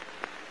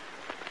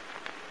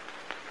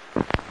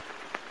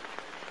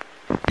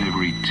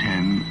every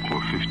 10 or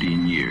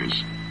 15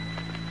 years,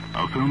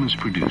 a film is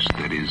produced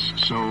that is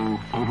so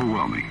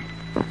overwhelming,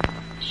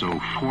 so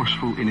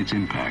forceful in its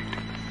impact,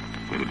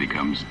 that it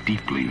becomes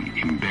deeply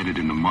embedded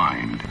in the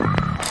mind.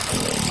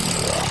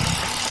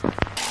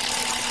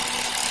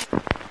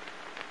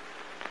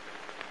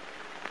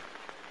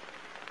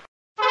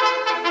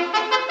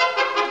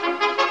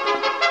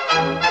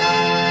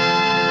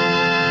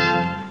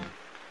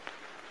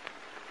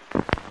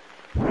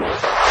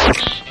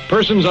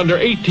 Persons under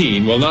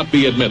 18 will not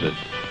be admitted.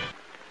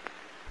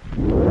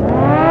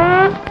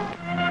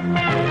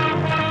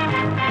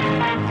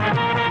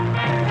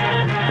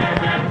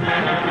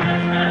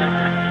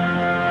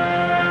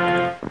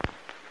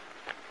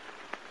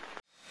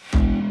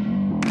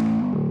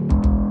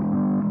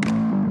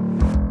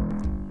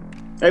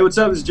 Hey, what's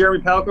up? This is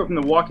Jeremy Palco from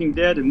The Walking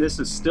Dead, and this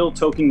is Still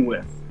Toking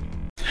With.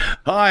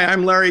 Hi,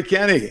 I'm Larry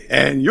Kenny,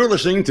 and you're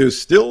listening to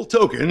Still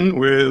Toking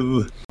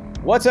with...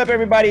 What's up,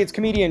 everybody? It's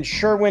comedian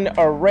Sherwin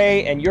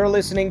Array, and you're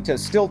listening to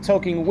Still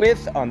Toking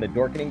With on the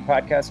Dorkening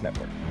Podcast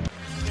Network.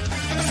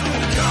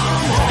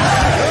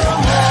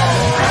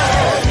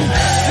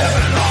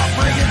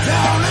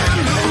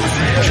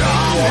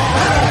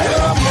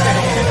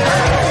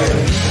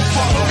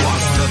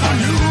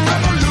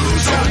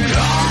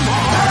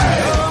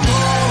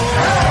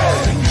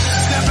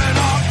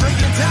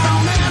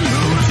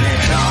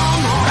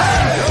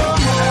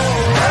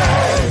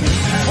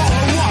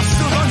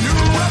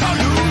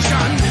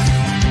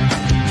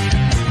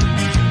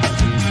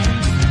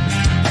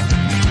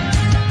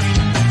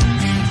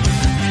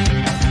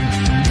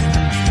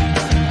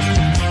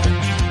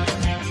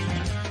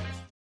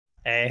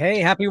 Hey,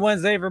 happy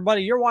Wednesday,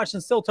 everybody. You're watching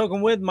Still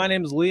Toking With. My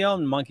name is Leo,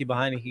 and monkey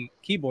behind the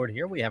keyboard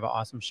here. We have an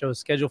awesome show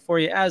scheduled for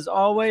you, as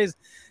always.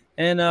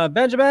 And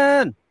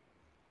Benjamin.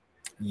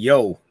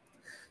 Yo,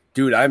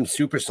 dude, I'm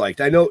super psyched.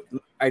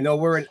 I know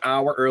we're an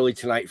hour early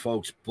tonight,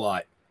 folks,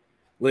 but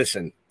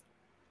listen,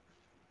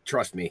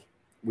 trust me,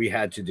 we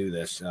had to do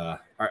this.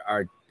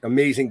 Our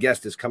amazing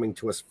guest is coming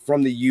to us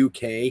from the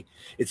UK.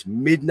 It's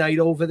midnight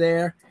over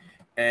there.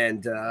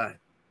 And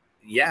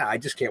yeah, I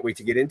just can't wait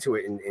to get into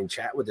it and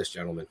chat with this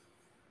gentleman.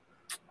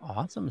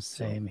 Awesome.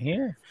 Same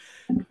here.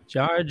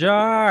 Jar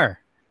Jar.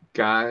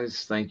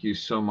 Guys, thank you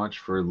so much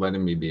for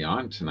letting me be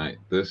on tonight.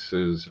 This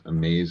is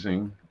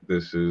amazing.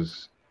 This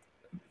is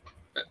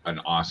an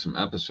awesome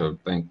episode.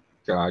 Thank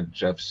God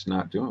Jeff's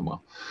not doing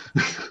well.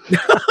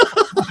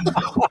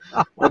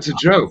 That's a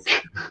joke.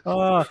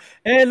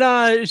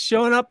 And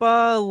showing up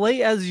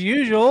late as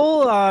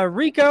usual,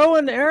 Rico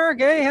and Eric.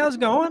 Hey, how's it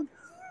going?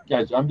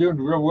 Guys, I'm doing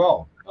real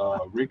well.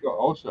 Rico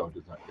also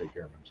does not take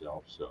care of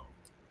himself, so.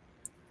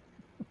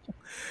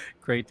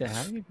 Great to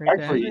have you.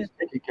 Actually, he's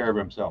taking care of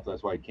himself.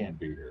 That's why he can't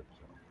be here.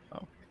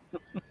 So.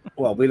 Oh.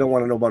 Well, we don't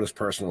want to know about his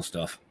personal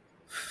stuff.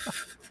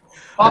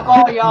 Fuck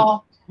all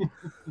y'all.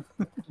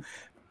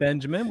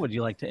 Benjamin, would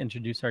you like to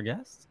introduce our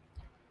guest?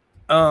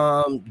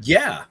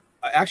 Yeah,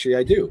 actually,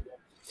 I do.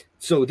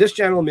 So this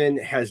gentleman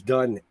has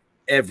done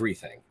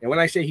everything. And when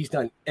I say he's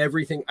done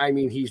everything, I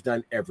mean he's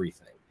done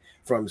everything.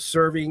 From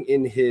serving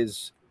in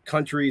his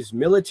country's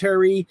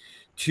military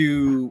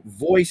to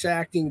voice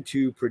acting,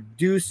 to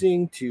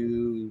producing,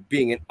 to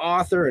being an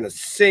author and a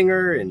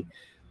singer, and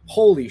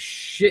holy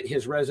shit,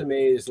 his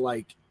resume is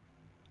like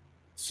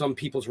some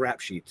people's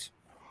rap sheets.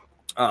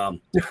 That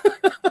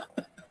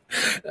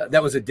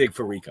was a dig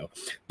for Rico.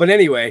 But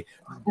anyway,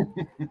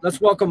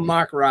 let's welcome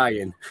Mark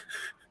Ryan.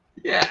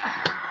 Yeah.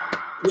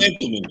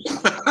 Gentlemen.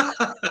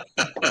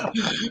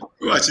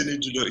 What an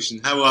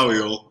introduction. How are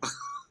we all?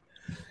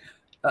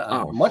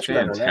 Much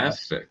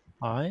fantastic.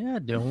 Oh, yeah,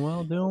 doing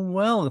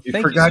well.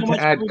 You forgot to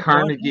add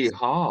Carnegie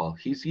Hall.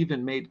 He's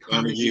even made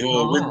Carnegie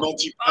Hall. With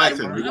Monty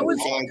Python. I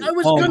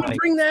was going to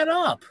bring that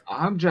up.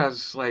 I'm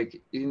just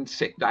like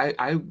insane.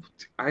 I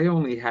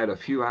only had a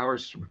few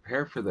hours to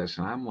prepare for this,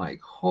 and I'm like,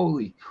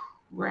 holy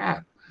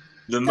crap.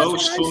 The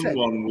most fun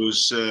one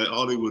was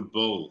Hollywood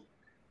Bowl,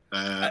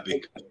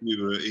 because we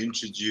were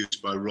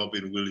introduced by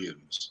Robin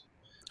Williams.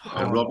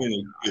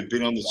 Robin had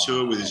been on the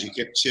tour with us. He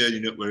kept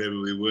turning up wherever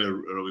we were,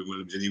 Robin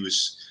Williams, and he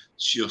was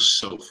just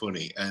so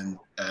funny. And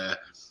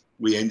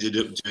we ended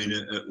up doing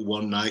a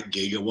one-night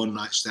gig, a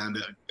one-night stand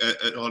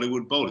at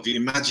Hollywood Bowl. If you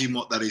imagine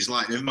what that is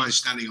like, never mind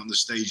standing on the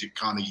stage at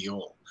Carnegie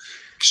Hall,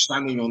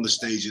 standing on the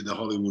stage at the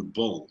Hollywood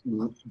Bowl,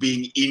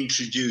 being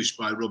introduced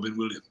by Robin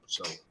Williams.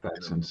 So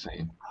that's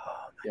insane.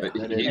 But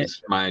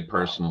he's my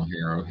personal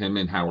hero. Him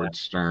and Howard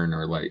Stern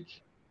are like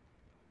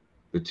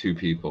the two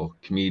people,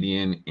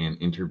 comedian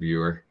and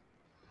interviewer.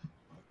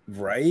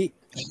 Right.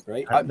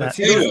 But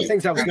see, those are the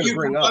things I was going to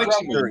bring up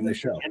during the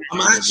show.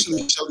 I'm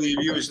actually, so the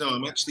viewers know,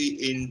 I'm actually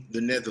in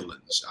the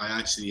Netherlands. I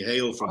actually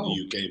hail from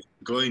the UK,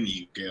 going to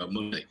the UK on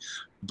Monday.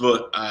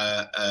 But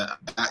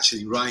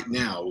actually, right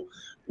now,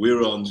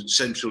 we're on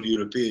Central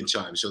European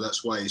time, so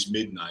that's why it's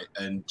midnight.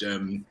 And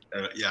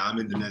yeah, I'm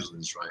in the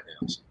Netherlands right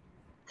now. So.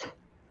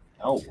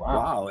 Oh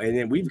wow! And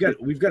then we've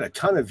got a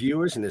ton of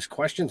viewers, and there's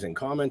questions and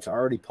comments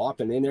already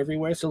popping in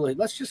everywhere. So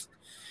let's just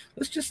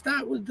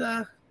start with.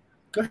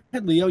 Go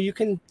ahead, Leo. You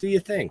can do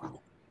your thing.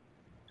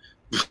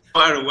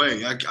 Fire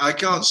away. I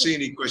can't see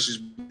any questions.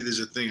 There's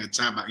a thing, I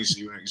tab back and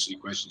see where I can see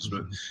questions.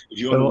 But if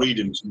you want to read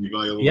them to me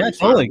by all the way,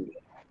 totally.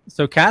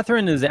 So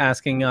Catherine is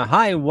asking,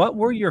 hi, what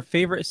were your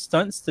favorite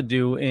stunts to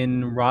do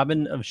in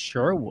Robin of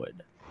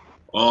Sherwood?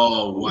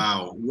 Oh,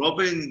 wow.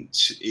 Robin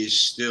is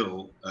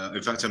still,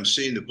 in fact, I'm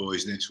seeing the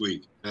boys next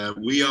week.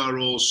 We are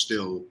all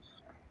still,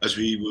 as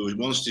we were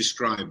once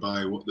described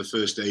by what the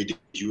first aid is,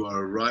 you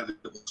are a right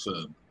little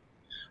firm.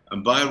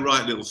 And by a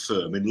right little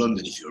firm, in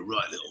London, if you're a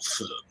right little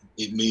firm,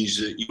 it means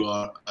that you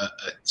are a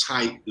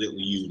tight little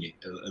unit,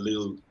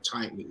 a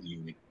tight little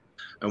unit.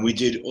 And we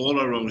did all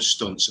our own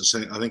stunts.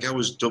 I think I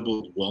was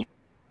doubled one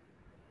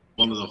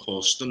of the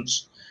horse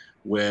stunts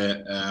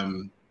where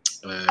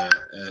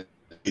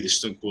the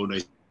stunt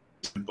coordinator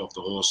jump off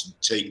the horse and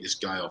take this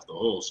guy off the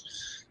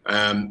horse.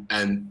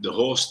 And the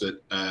horse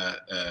that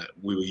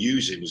we were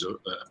using was a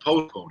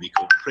polo pony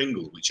called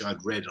Pringle, which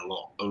I'd rode a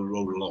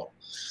lot.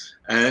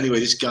 And anyway,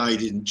 this guy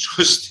didn't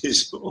trust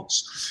his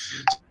horse.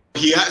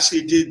 He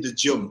actually did the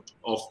jump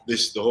off the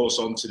horse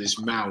onto this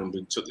mound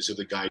and took this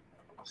other guy.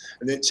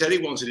 And then Terry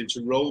wanted him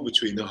to roll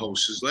between the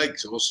horse's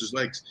legs,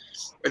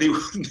 and he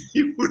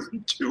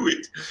wouldn't do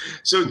it.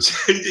 So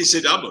Terry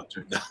said, "I'm not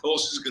doing that. The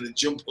horse is going to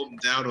jump up and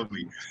down on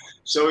me."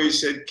 So he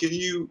said, "Can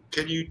you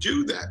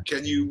do that?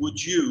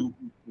 Would you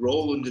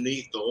roll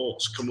underneath the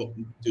horse, come up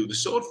and do the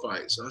sword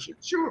fight?" So I said,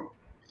 "Sure."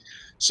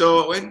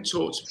 So I went and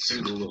talked to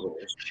Pringle the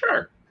horse.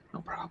 Sure,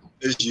 no problem.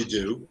 As you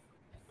do.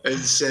 And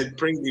said,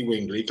 "Pringly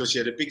Wingly," because he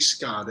had a big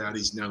scar down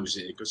his nose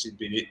here because he'd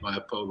been hit by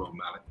a polo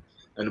mallet.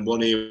 And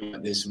one ear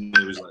like this, and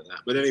one ear was like that.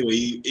 But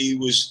anyway, he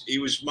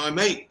was my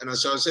mate, and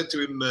so I said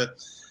to him,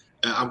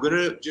 "I'm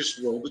gonna just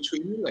roll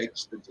between your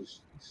legs and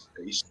just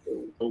stay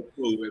still.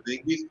 Hopefully everything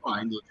will be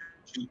fine. They'll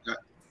shoot that."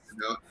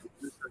 So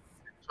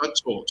I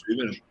talked to him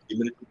and give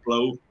him a little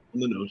blow on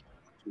the nose,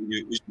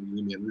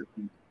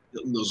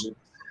 little nuzzle,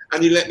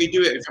 and he let me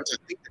do it. In fact, I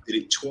think I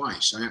did it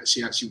twice. I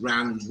actually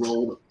ran and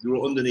rolled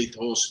underneath the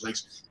horse's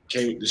legs,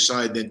 came up the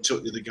side, then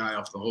took the other guy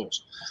off the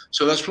horse.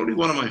 So that's probably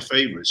one of my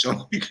favorites.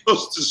 Only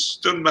because the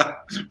stuntman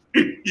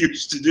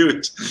used to do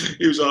it.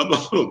 He was like, "I'm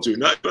not doing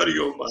that, buddy,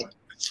 you're mad.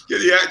 Get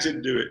the actor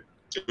to do it."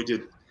 So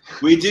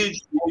we did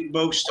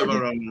most of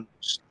our own.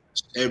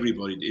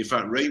 Everybody did. In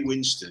fact, Ray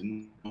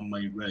Winston,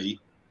 Ray,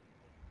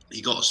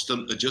 he got a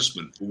stunt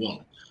adjustment for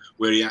one,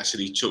 where he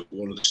actually took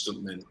one of the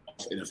stuntmen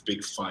off in a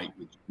big fight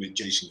with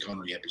Jason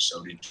Connery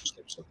episode.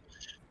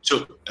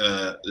 Took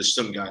the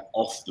stunt guy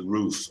off the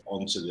roof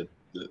onto the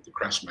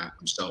crash mat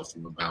himself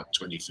from about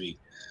 20 feet,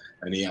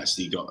 and he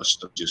actually got a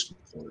stunt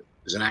adjustment for it.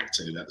 As an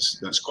actor,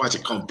 that's quite a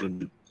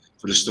compliment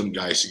for the stunt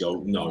guys to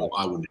go, "No,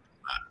 I wouldn't do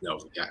that." No,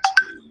 the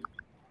actor.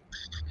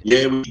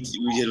 Yeah, we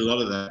did a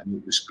lot of that, and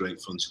it was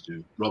great fun to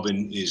do.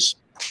 Robin is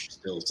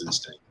still to this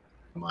day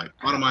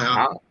part of my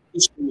heart,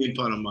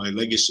 part of my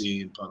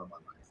legacy, and part of my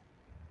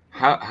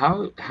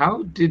life.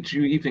 How did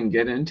you even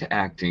get into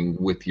acting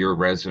with your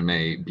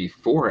resume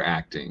before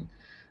acting?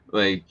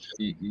 Like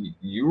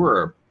you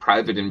were a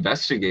private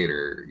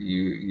investigator.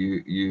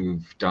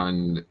 You've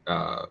done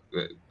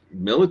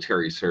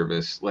military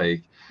service,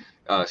 like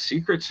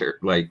secret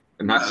service, like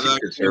not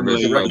secret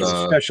service,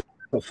 but special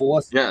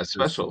forces. Yeah,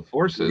 special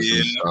forces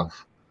and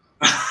stuff.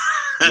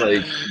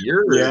 Like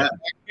you're. Yeah,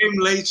 I came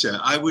later.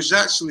 I was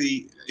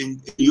actually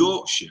in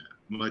Yorkshire.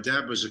 My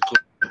dad was a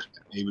club.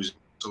 He was a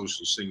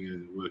social singer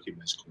in the working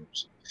men's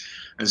clubs,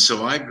 and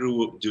so I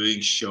grew up doing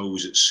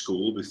shows at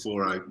school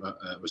before I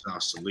was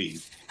asked to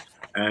leave.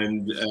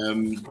 And I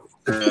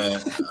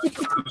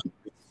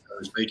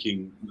was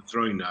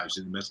throwing knives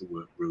in the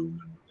metalwork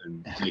room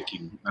and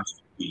making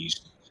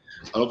masterpieces.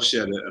 I obviously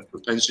had a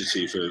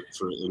propensity for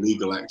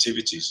illegal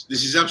activities.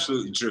 This is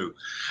absolutely true.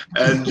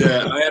 And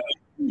I had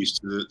keys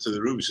to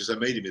the rooms because I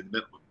made him in the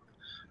metalwork.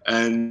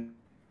 And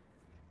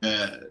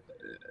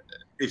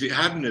if it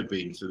hadn't have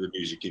been for the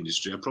music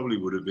industry, I probably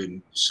would have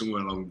been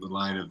somewhere along the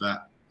line of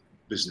that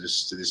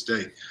business to this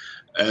day.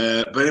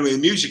 But anyway, the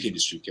music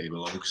industry came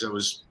along because I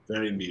was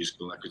very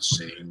musical. I could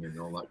sing and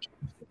all that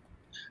kind of stuff.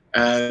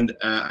 And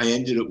I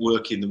ended up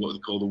working in what they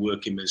call the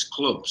working men's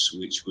clubs,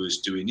 which was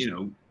doing,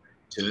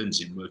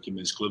 turns in working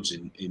men's clubs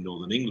in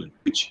Northern England,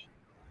 which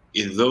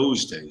in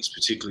those days,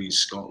 particularly in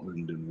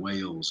Scotland and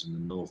Wales and the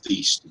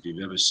Northeast, if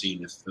you've ever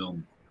seen a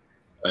film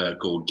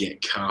called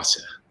Get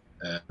Carter,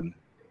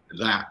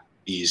 that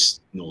is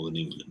Northern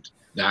England.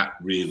 That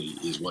really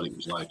is what it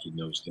was like in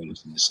those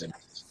days in the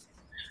 70s.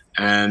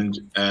 And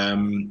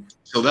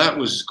so that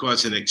was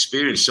quite an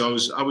experience. So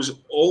I was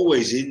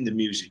always in the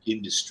music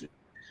industry,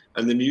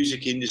 and the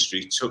music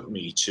industry took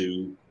me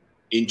to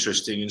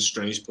interesting and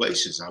strange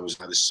places. I was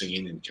either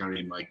singing and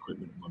carrying my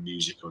equipment, my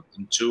music,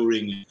 and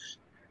touring,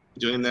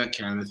 doing that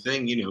kind of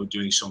thing,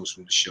 doing songs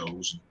from the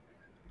shows.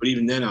 But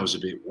even then, I was a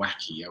bit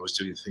wacky. I was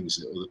doing things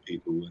that other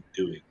people weren't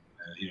doing.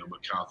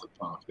 MacArthur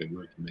Park, the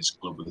working men's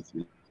club,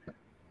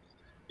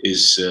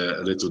 is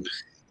a little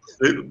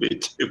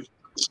bit different.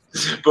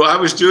 But I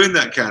was doing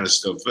that kind of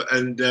stuff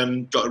and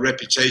got a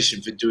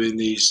reputation for doing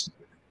these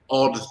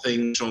odd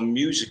things from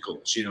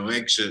musicals,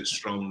 excerpts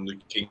from The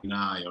King and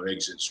I or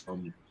excerpts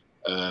from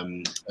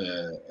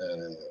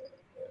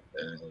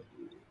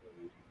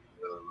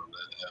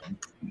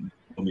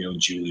Romeo and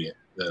Juliet.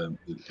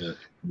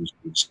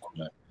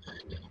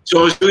 So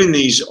I was doing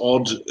these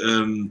odd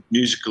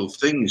musical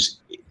things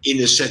in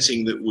a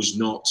setting that was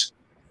not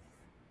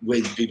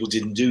when people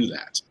didn't do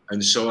that,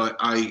 and so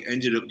I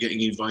ended up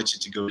getting invited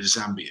to go to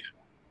Zambia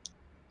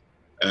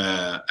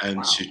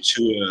and to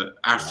tour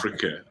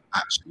Africa,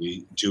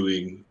 actually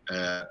doing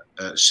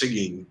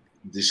singing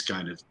this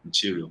kind of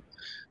material.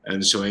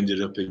 And so I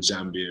ended up in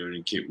Zambia,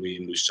 in Kitwe,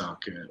 in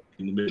Lusaka,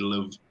 in the middle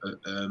of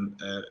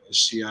a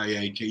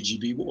CIA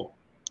KGB war.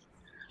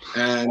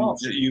 And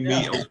you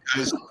meet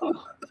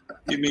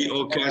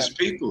all kinds of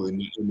people in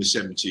the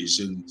 70s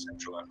in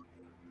Central Africa.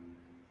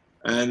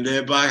 And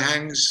thereby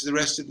hangs the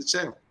rest of the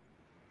tale.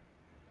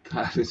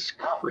 That is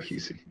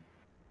crazy.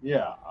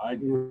 Yeah, I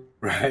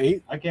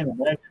can't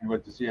imagine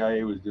what the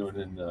CIA was doing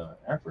in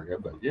Africa,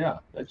 but yeah,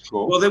 that's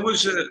cool. Well, there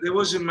was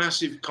a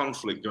massive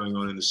conflict going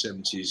on in the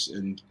 70s,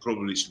 and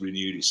probably it's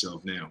renewed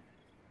itself now.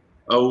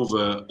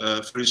 Over,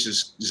 for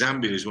instance,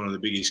 Zambia is one of the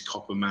biggest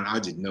copper I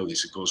didn't know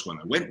this, of course, when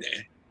I went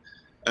there.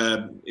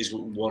 Is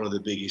one of the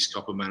biggest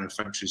copper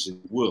manufacturers in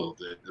the world.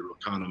 The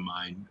Rokana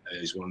mine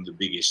is one of the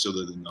biggest,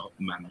 other than the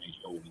man-made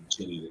hole in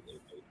Chile that they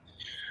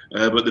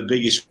made. But the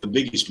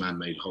biggest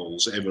man-made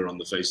holes ever on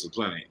the face of the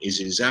planet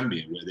is in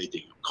Zambia, where they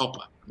dig up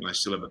copper. And I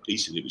still have a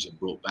piece of it which I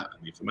brought back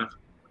with me from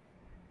Africa.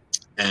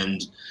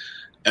 And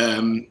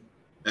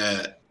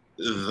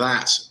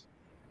that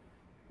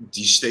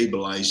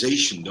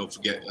destabilization, don't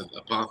forget,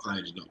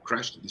 apartheid had not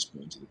crashed at this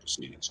point in the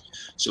proceedings.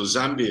 So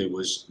Zambia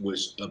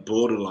was a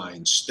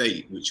borderline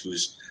state, which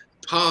was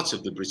part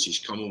of the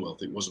British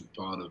Commonwealth. It wasn't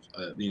part of,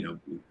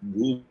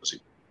 ruled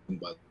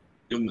by the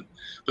government,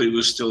 but it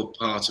was still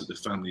part of the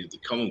family of the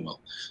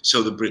Commonwealth.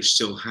 So the Brits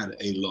still had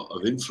a lot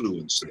of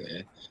influence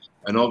there.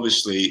 And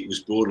obviously it was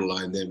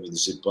borderline then with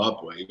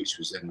Zimbabwe, which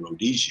was then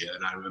Rhodesia.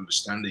 And I remember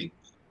standing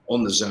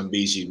on the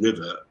Zambezi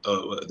River,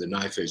 the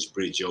Knife Edge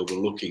Bridge,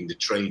 overlooking the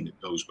train that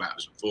goes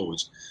backwards and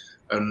forwards,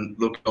 and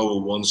look over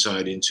one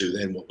side into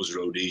then what was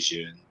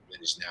Rhodesia, and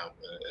then is now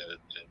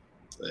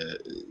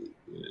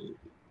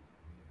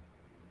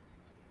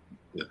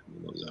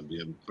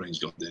Zambia. Brain's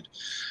got dead.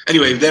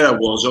 Anyway, there I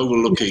was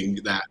overlooking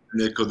that,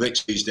 and the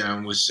next piece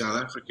down was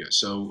South Africa.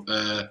 So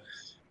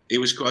it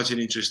was quite an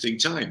interesting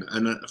time,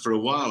 and for a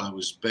while I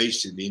was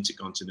based in the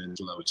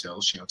Intercontinental Hotel.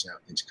 Shout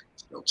out Intercontinental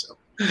Hotel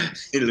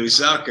in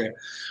Lusaka,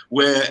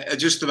 where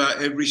just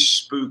about every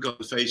spook on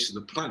the face of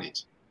the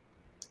planet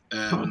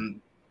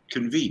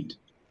convened.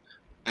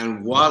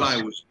 And while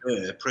I was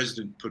there,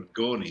 President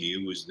Podgorny,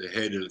 who was the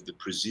head of the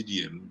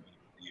Presidium of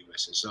the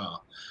USSR,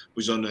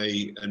 was on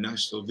a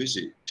national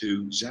visit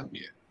to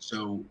Zambia.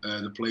 So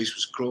the place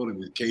was crawling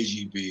with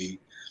KGB,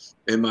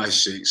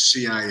 MI6,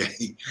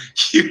 CIA,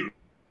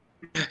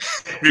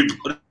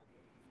 everybody.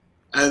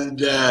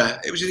 And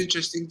it was an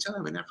interesting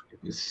time in Africa.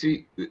 You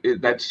see,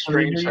 that's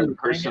strange how a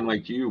person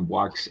like you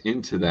walks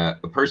into that.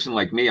 A person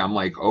like me, I'm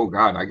like, oh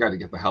God, I got to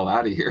get the hell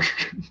out of here.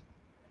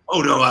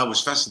 Oh no, I was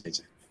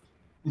fascinated.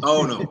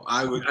 Oh no,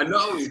 and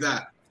not only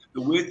that,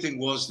 the weird thing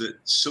was that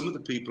some of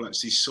the people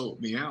actually sought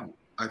me out,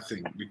 I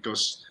think,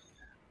 because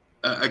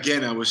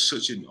again, I was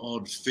such an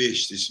odd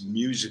fish, this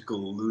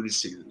musical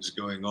lunacy that was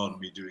going on,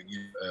 me doing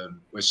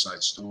West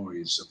Side Story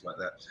and stuff like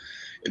that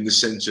in the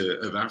center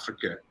of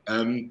Africa.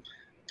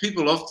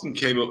 People often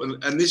came up,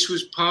 and this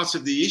was part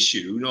of the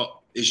issue,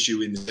 not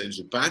issue in the sense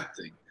of bad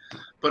thing,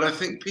 but I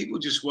think people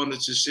just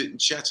wanted to sit and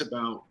chat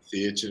about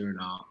theatre and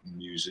art and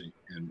music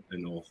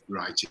and all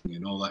writing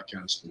and all that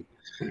kind of stuff.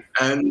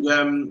 And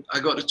I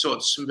got to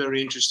talk to some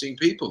very interesting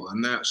people,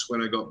 and that's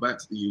when I got back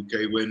to the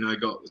UK, when I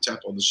got the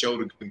tap on the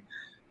shoulder going,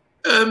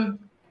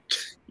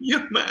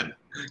 young man,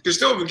 because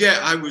don't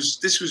forget,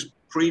 this was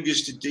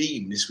previous to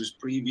Dean, this was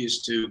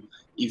previous to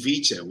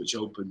Evita, which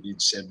opened in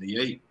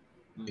 '78.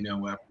 You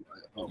know, I'm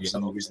always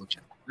looking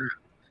at that.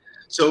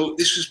 So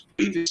this was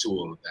previous to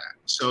all of that.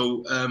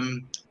 So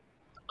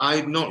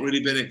I'd not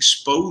really been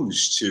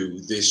exposed to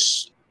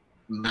this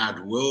mad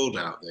world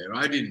out there.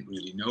 I didn't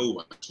really know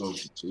what I was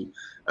spoken to,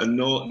 and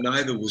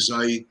neither was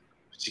I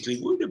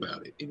particularly worried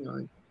about it. You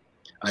know,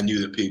 I knew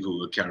that people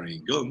were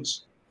carrying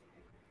guns.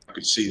 I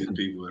could see that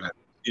people had,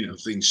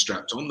 things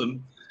strapped on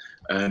them,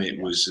 and it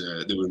was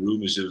there were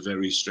rumors of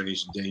very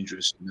strange and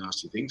dangerous and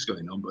nasty things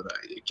going on. But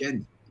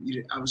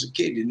I was a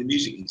kid in the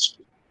music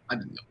industry. I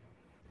didn't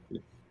know.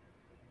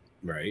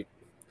 Right.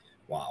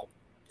 Wow.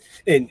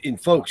 And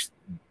folks,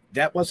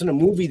 that wasn't a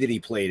movie that he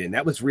played in.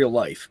 That was real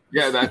life.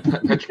 Yeah,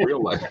 that's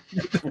real life.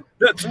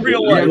 That's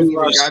real life.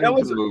 That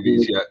was the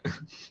movies yet.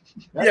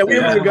 Yeah, we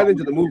haven't even got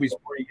into the movies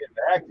before you get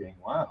to acting.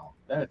 Wow,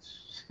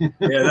 that's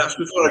that's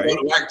before I got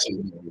to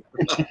acting.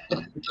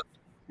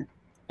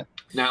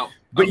 Now,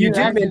 but you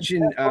did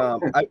mention.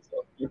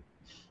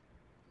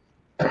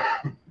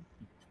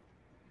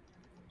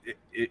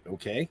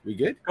 Okay, we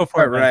good? Go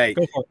for it. Right.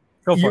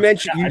 Go for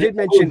it. You did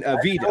mention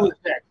Vida,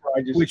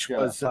 which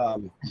was.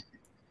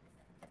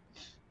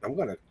 I'm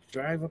gonna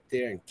drive up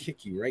there and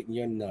kick you right in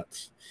your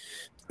nuts.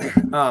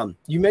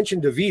 You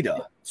mentioned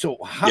Vida. So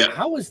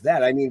how is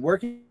that? I mean,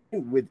 working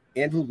with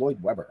Andrew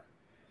Lloyd Webber.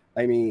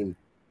 I mean,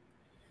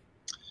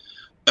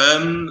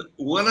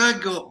 when I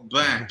got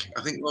back,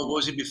 I think what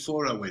was it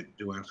before I went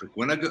to Africa?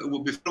 Before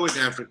I went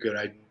to Africa,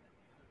 I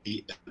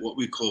did what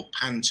we call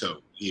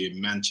Panto here in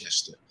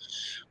Manchester,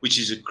 which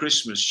is a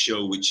Christmas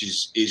show, which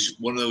is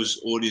one of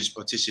those audience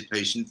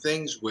participation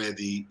things where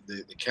the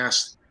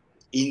cast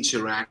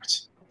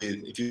interact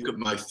with. If you look at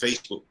my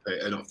Facebook,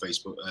 not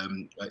Facebook,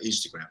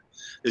 Instagram,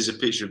 there's a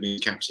picture of me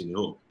and Captain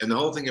Hook, and the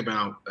whole thing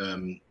about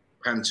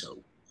Panto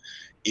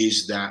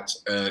is that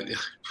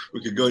we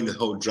could go into the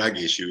whole drag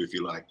issue if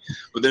you like,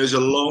 but there's a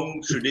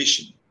long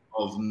tradition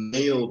of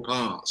male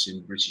parts in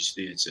British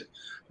theatre,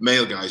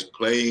 male guys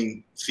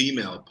playing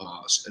female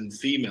parts and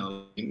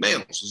female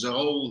males. There's a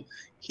whole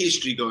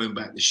history going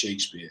back to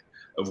Shakespeare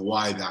of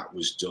why that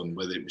was done,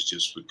 whether it was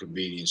just for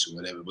convenience or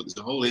whatever, but there's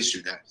a whole history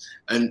of that.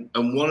 And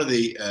one of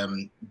the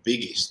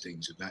biggest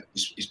things of that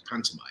is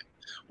pantomime,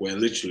 where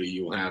literally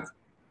you'll have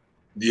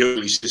the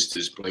ugly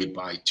sisters played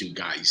by two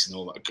guys and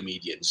all that,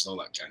 comedians and all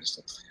that kind of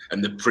stuff.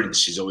 And the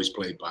prince is always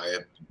played by a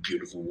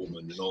beautiful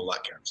woman and all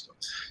that kind of stuff.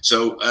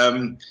 So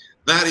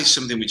that is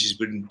something which has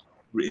been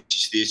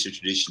British theatre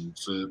tradition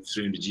for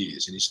 300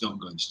 years, and it's not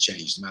going to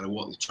change no matter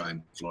what they try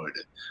in Florida.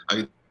 I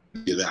can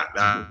tell you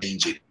that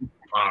changes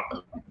part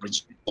of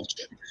British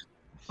culture.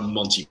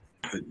 Monty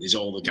is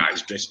all the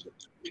guys dressed up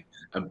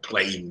and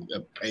paying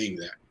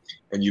that.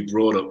 And you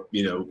brought up,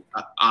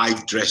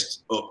 I've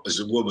dressed up as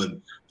a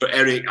woman for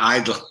Eric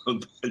Idle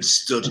and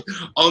stood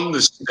on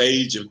the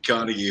stage of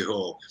Carnegie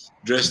Hall,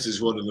 dressed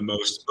as one of the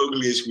most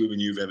ugliest women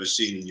you've ever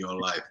seen in your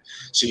life,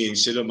 singing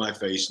 "Sit on My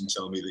Face and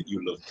Tell Me That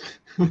You Love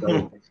Me."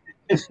 So,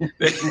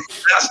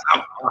 that's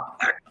how far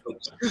that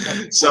goes.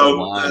 So,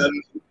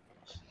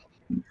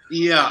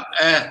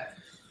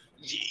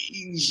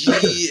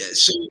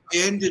 so I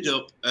ended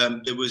up.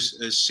 There was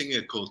a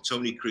singer called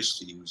Tony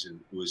Christie, who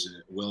was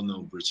a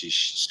well-known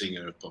British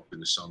singer of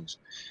popular songs,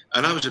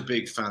 and I was a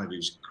big fan of him. He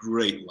was a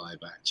great live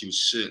act. He was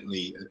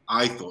certainly,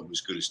 I thought,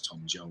 as good as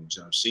Tom Jones.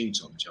 And I've seen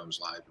Tom Jones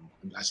live,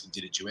 and actually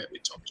did a duet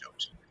with Tom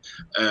Jones.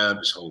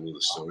 This whole other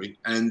story.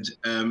 And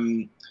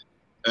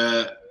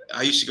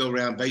I used to go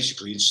around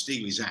basically and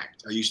steal his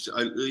act. If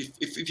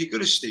you're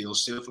going to steal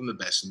from the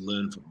best and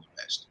learn from the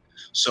best.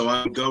 So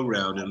I would go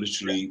around and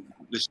literally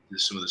listen to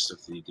some of the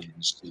stuff that he did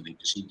in studio,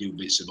 because he'd do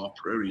bits of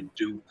opera, he'd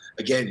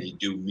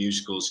do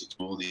musicals, he'd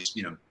do all these,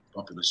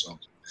 popular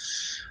songs.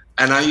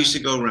 And I used to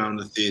go around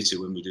the theatre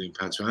when we were doing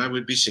pantomime, and I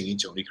would be singing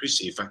Tony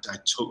Christie. In fact, I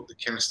took the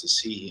cast to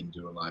see him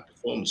do a live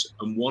performance.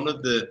 And one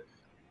of the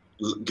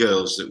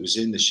girls that was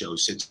in the show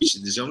said to me,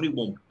 there's only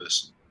one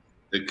person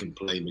that can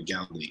play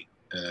Magaldi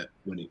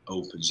when it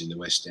opens in the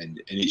West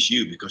End, and it's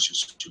you, because you're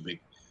such a big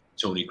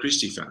Tony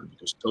Christie fan,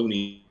 because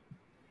Tony,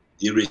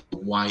 the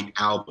original White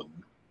album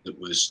that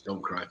was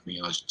Don't Cry For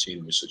Me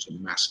Argentina, was such a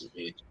massive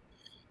hit.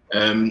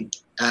 And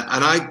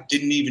I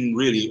didn't even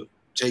really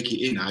take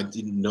it in. I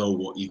didn't know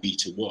what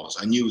Evita was.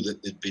 I knew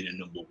that there'd been a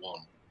number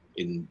one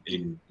in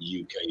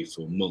the UK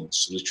for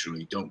months,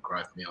 literally. Don't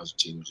Cry For Me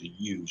Argentina was a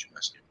huge,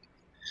 massive hit.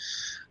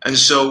 And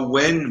so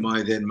when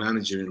my then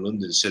manager in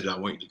London said, I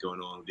want you to go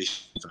and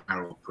audition for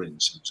Harold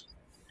Prince,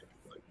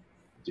 I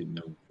didn't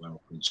know who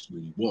Harold Prince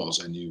really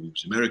was. I knew he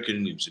was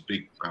American, he was a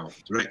big,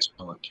 powerful director,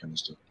 all that kind of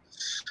stuff.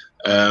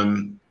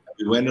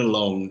 We went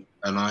along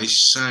and I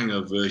sang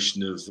a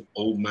version of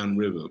Old Man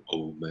River.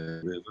 Old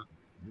Man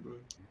River,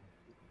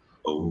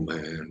 old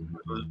man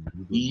River,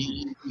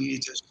 he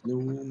just know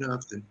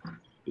nothing.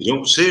 He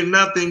don't say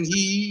nothing,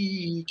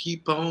 he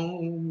keep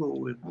on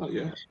rolling. Oh,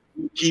 yeah.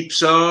 He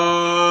keeps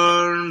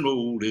on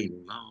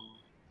rolling along.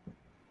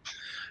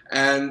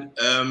 And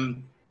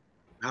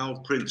Hal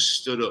Prince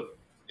stood up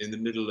in the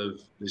middle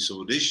of this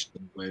audition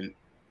and went,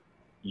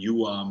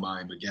 "You are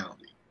my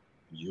Magaldi.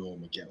 You're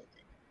Magaldi."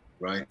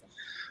 Right?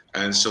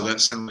 And so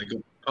that's how I got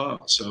the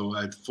part. So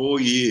I had 4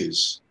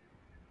 years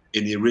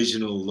in the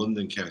original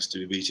London cast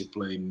to be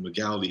playing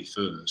Magaldi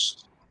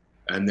first,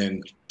 and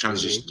then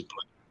transitioned to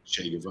play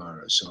Che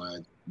Guevara. So I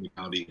had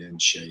Magaldi and then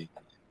Che,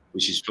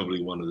 which is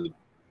probably one of the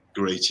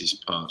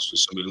greatest parts for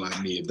somebody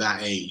like me of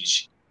that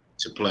age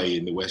to play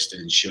in the West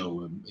End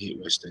show,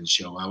 West End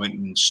show. I went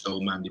and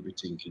stole Mandy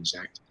Patinkin's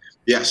act.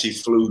 They actually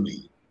flew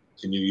me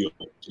to New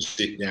York to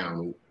sit down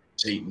and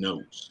take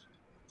notes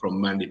from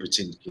Mandy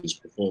Patinkin's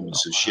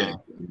performance of Che.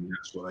 And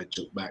that's what I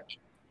took back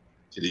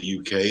to the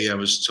UK. I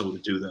was told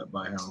to do that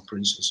by Harold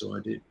Prince, and so I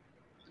did.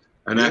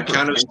 And that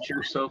kind of pinch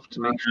yourself to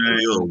make sure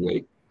you're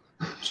awake.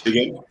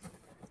 Again?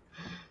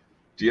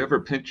 Do you ever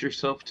pinch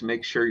yourself to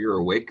make sure you're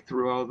awake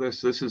through all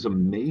this? This is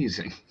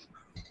amazing.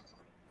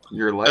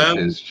 Your life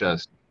is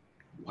just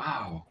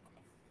wow.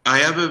 I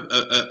have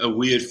a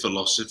weird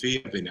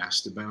philosophy. I've been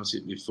asked about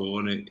it before,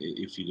 and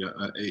if you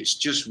don't, it's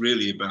just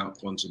really about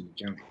quantum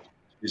mechanics,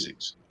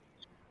 physics.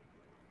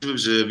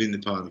 Observing the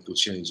particle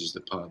changes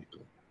the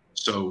particle.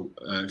 So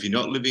if you're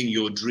not living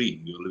your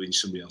dream, you're living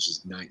somebody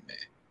else's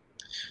nightmare.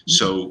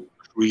 So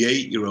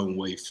create your own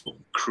waveform,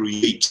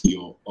 create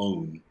your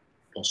own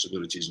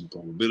possibilities and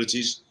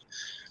probabilities.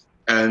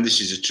 And this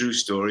is a true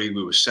story.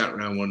 We were sat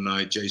around one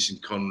night, Jason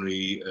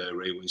Connery,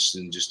 Ray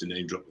Winston, just to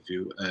name drop a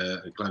few,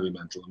 Clive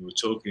Mantle, and we were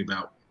talking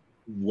about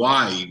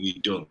why we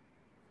done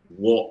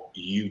what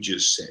you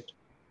just said.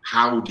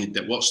 How did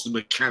that? What's the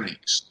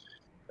mechanics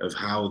of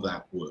how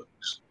that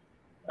works?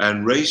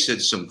 And Ray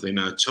said something.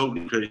 I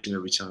totally credit him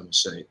every time I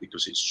say it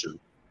because it's true.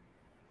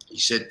 He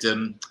said,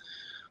 I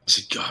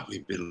said, God,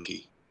 we've been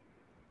lucky.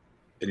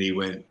 And he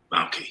went,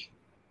 Monkey,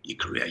 you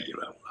create your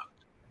own luck.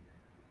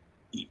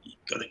 You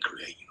got to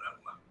create your own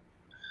luck.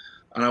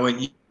 And I went,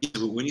 yeah,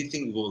 but when you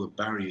think of all the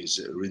barriers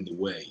that are in the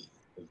way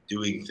of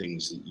doing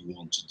things that you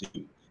want to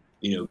do,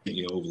 you know,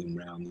 getting over them,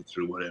 round and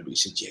through, whatever. He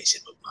said, yeah, he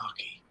said, but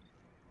Marky,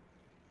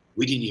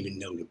 we didn't even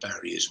know the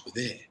barriers were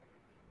there.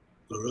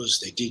 For us,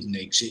 they didn't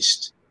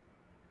exist.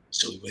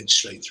 So we went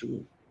straight through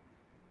them.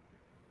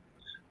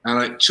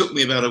 And it took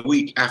me about a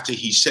week after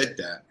he said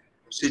that,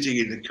 sitting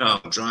in the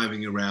car,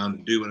 driving around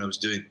and doing what I was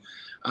doing.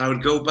 And I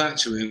would go back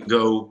to him and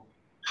go,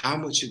 how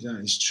much of that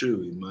is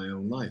true in my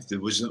own life?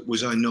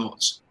 Was I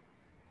not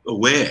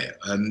aware?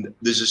 And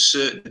there's a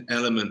certain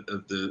element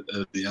of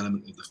the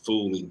element of the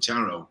fool in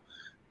tarot,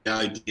 the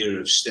idea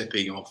of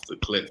stepping off the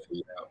cliff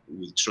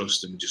with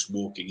trust and just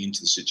walking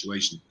into the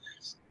situation.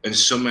 And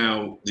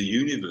somehow the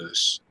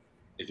universe,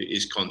 if it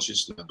is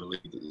conscious, and I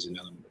believe that there's an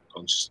element of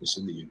consciousness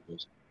in the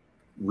universe,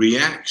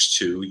 reacts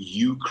to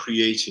you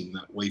creating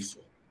that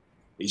waveform.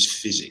 It's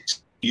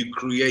physics. You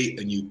create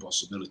a new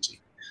possibility.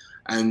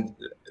 And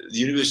the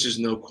universe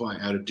doesn't know quite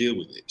how to deal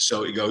with it.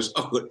 So it goes,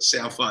 oh, let's see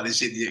how far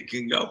this idiot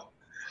can go.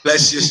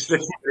 Let's see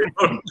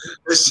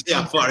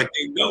how far it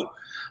can go.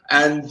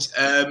 And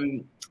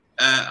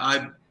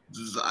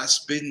that's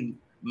been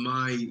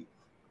my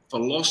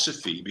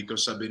philosophy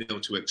because I've been able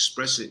to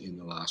express it in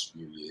the last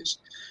few years.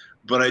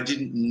 But I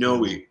didn't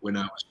know it when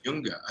I was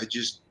younger. I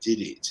just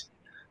did it.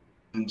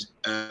 And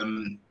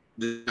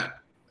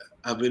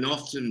I've been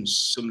often,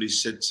 somebody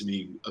said to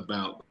me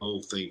about the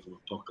whole thing from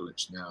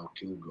Apocalypse Now,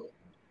 Kilgore,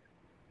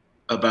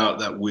 about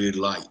that weird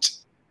light.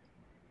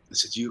 I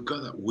said, you've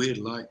got that weird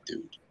light,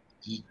 dude.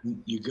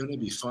 You're going to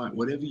be fine,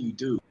 whatever you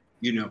do,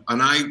 you know.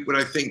 And when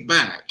I think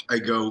back, I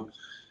go,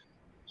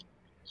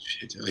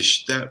 shit,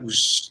 that was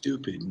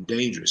stupid and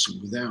dangerous.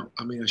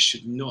 And I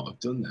should not have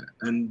done that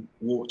and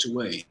walked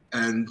away.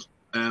 And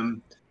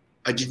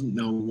I didn't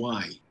know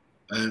why.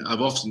 And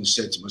I've often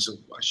said to myself,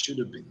 I should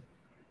have been,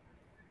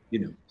 you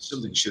know,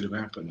 something should have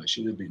happened. I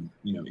should have been,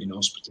 you know, in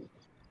hospital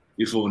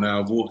before now.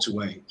 I've walked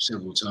away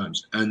several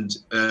times. And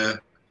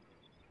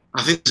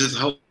I think there's a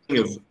whole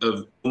thing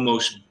of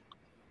almost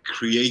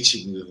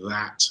creating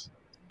that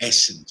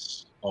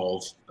essence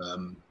of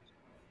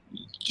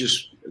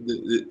just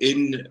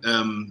in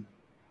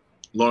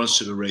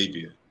Lawrence of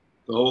Arabia,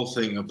 the whole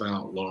thing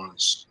about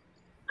Lawrence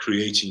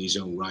creating his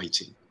own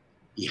writing.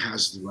 He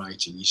has the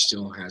writing. He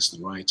still has the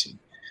writing.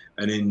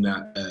 And in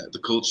that, the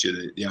culture,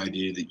 the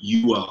idea that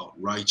you are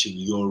writing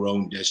your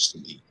own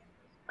destiny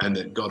and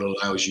that God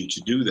allows you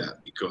to do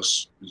that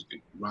because you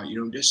can write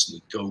your own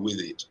destiny, go with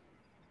it.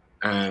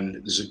 And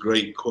there's a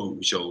great quote,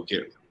 which I'll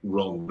get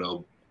wrong, but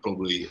I'll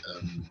probably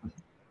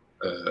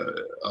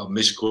I'll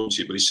misquote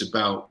it, but it's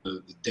about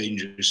the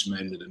dangerous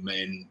men are the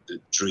men that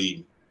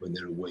dream when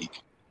they're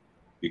awake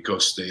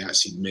because they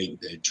actually make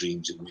their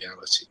dreams a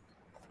reality.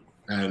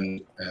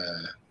 And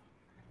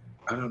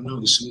I don't know,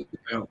 there's something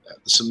about that.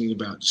 There's something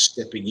about just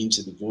stepping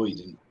into the void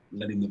and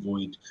letting the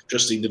void,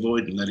 trusting the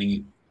void and letting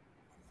it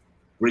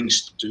bring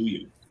stuff to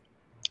you.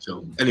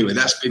 So anyway,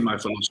 that's been my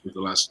philosophy for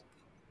the last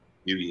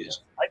few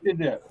years. I did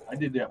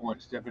that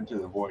once, step into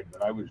the void,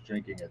 but I was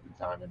drinking at the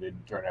time and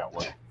didn't turn out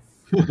well.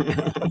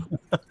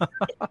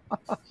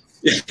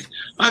 Yeah,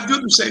 I've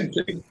done the same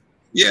thing.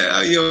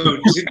 Yeah,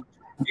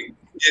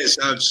 yes,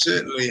 I've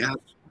certainly had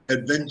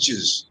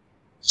adventures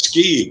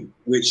skiing,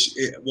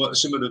 what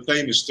some of the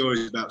famous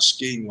stories about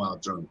skiing while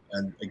drunk,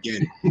 and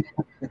again,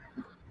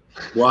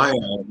 why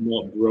I've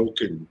not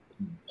broken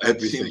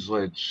everything. Seems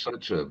like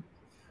such a.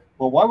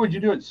 Well, why would you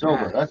do it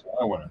sober? That's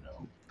what I want to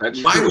know.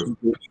 Why would you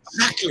do it?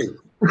 Exactly.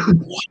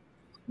 Why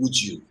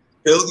would you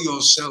build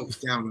yourself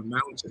down a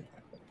mountain?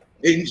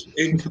 A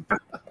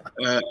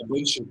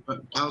bunch of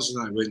pals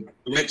and I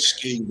went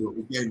skiing, but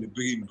again,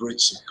 bringing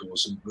Brits, of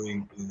course, and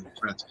bringing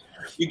friends.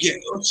 You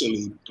get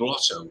utterly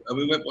blotto. And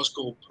we went what's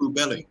called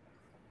poubelling,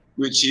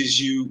 which is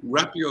you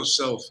wrap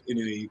yourself in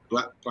a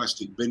black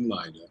plastic bin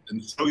liner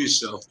and throw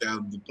yourself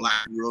down the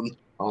Black Run.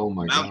 Oh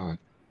my mountain.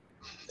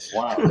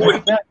 God!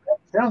 Wow, that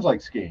sounds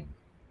like skiing.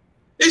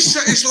 It's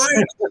like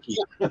skiing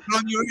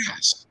on your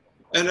ass,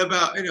 and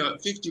about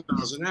 50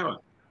 miles an hour.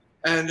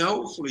 And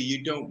hopefully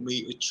you don't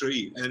meet a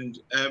tree. And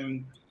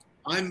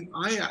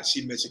I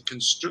actually met a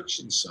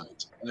construction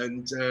site,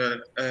 and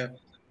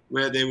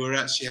where they were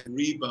actually had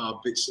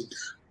rebar bits of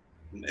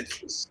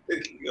metal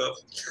sticking up.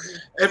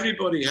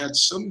 Everybody had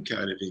some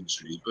kind of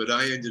injury, but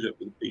I ended up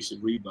with a piece of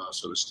rebar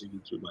sort of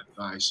sticking through my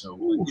thigh. So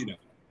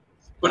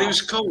but it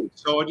was cold,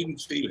 so I didn't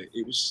feel it.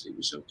 It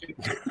was okay.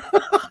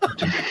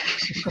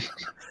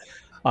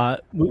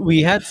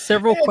 We had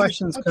several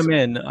questions come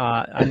in.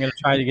 I'm going to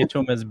try to get to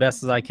them as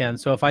best as I can.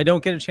 So if I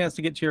don't get a chance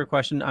to get to your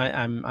question,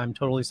 I'm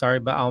totally sorry,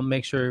 but I'll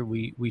make sure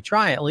we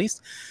try at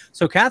least.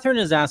 So Catherine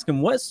is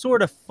asking, what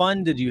sort of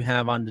fun did you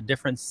have on the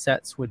different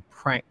sets with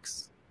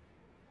pranks?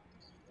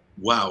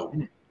 Wow.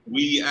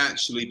 We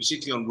actually,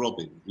 particularly on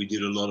Robin, we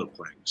did a lot of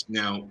pranks.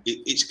 Now,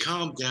 it's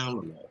calmed down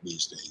a lot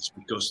these days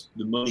because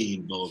the money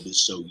involved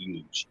is so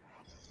huge.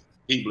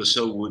 People are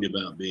so worried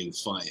about being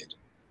fired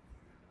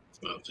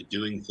for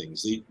doing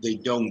things. They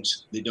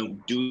don't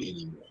do it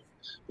anymore.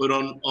 But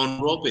on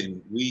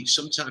Robin, we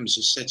sometimes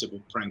just set up a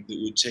prank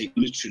that would take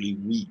literally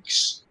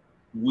weeks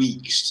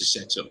to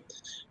set up.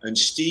 And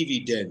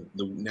Stevie Dent,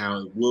 the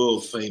now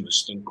world famous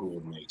stunt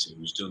coordinator,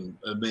 who's done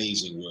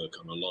amazing work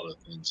on a lot of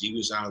things. He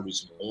was our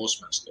original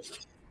horsemaster,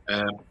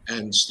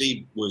 and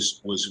Steve was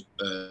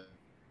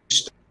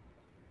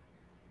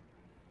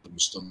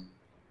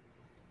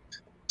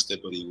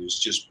but he was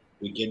just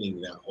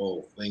beginning that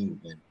whole thing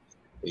then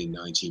in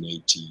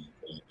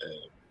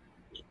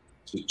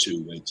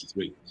 1982,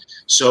 83.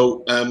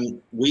 So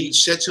we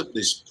set up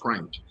this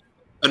prank,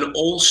 and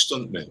all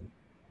stuntmen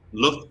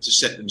love to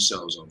set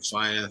themselves on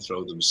fire,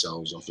 throw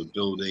themselves off of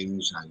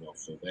buildings, hang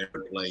off of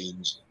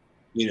airplanes,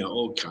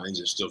 all kinds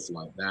of stuff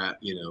like that,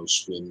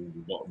 swim in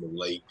the bottom of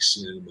lakes,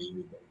 you know what I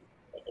mean?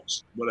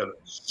 Whatever.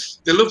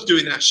 They love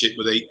doing that shit,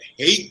 but they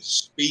hate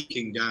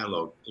speaking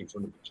dialogue in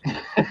front of each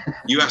other.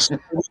 You ask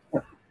them,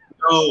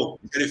 no,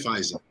 it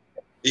terrifies them.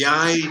 The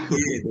idea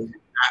that you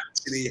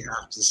actually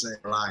have to say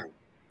a line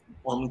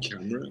on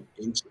camera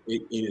in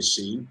a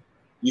scene,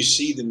 you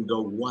see them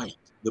go white.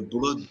 The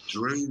blood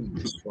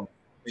drains from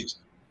it,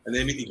 and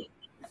then you go,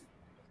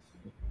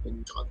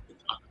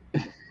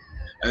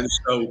 and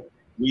so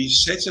we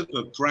set up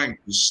a prank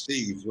with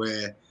Steve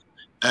where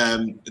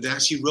they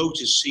actually wrote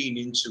a scene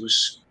into a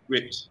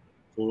script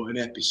for an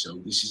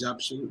episode. This is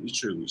absolutely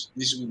true.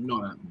 This would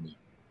not happen.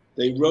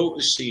 They wrote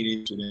a scene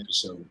into an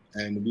episode,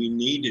 and we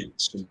needed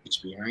somebody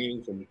to be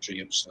hanging from a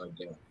tree upside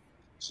down,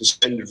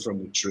 suspended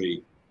from a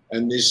tree.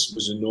 And this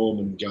was a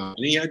Norman guy,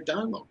 and he had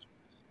dialogue.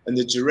 And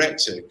the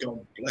director,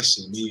 God bless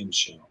him, Ian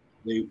Sharp,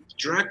 they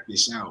dragged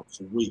this out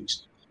for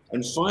weeks.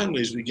 And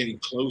finally, as we're getting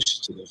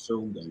closer to the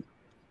film date,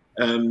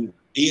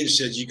 Ian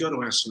said, "You got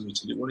to ask somebody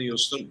to do one of your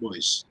stunt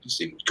boys."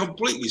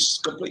 Completely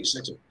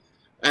set up.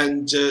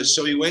 And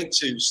so he went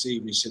to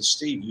Steve and he said,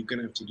 "Steve, you're going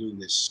to have to do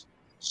this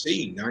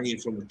scene hanging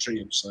from a tree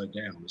upside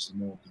down as the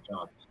Norman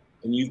guard,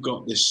 and you've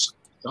got this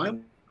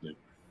dialogue."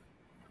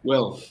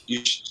 Well,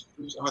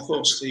 I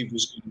thought Steve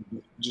was going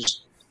to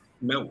just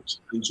melt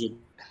into a...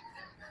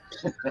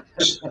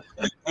 He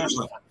was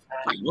like,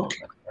 look,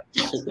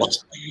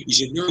 what? He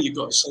said, "No, you've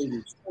got to say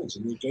these words."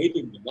 And they gave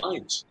him the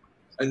lines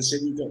and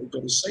said, "You've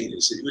got to say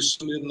this." It was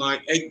something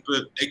like,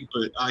 Egbert,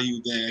 are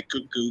you there?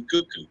 Cuckoo,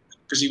 cuckoo.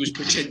 Because he was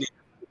pretending to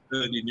be a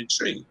bird in a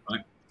tree,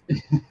 right?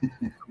 Of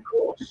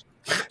course.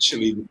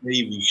 Actually, the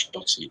day we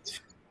shot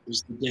it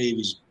was the day of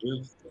his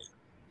birthday.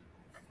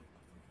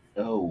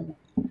 Oh.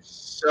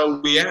 So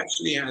we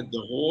actually had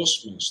the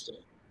horsemaster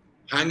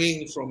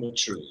hanging from a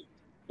tree,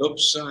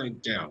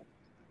 upside down,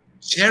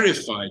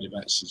 terrified of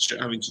actually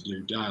having to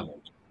do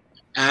dialogue,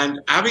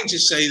 and having to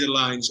say the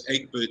lines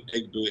Egbert,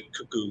 Egbert,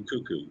 cuckoo,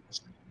 cuckoo,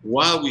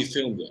 while we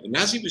filmed it. And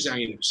as he was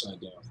hanging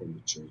upside down from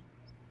the tree,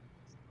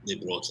 they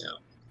brought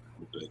out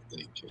the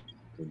birthday cake,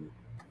 and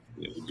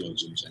the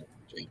Gojans out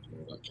the cake and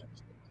all that kind of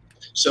stuff.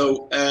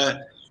 So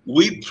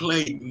we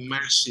played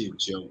massive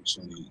jokes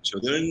on each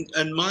other,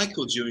 and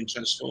Michael during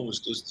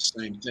Transformers does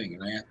the same thing.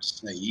 And I have to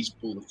say, he's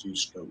pulled a few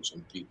strokes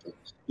on people.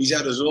 He's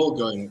had us all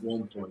going at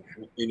one point,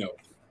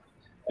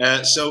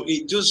 so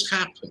it does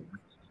happen.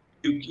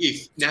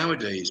 If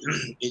nowadays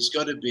it's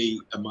got to be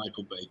a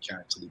Michael Bay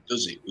character that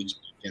does it, which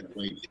you get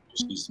away with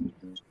because he's the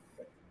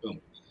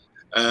film.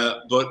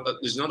 But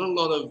there's not a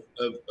lot of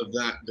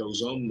that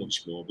goes on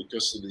much more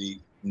because of the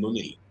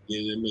money.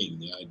 You know what I mean?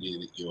 The idea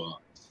that you are.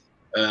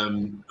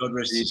 God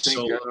rest his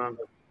soul.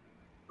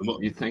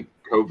 You think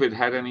COVID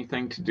had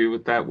anything to do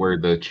with that, where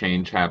the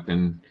change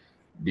happened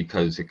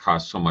because it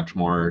cost so much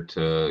more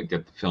to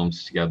get the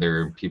films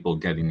together, people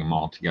getting them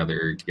all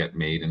together, get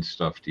made and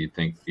stuff? Do you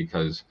think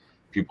because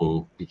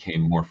people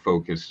became more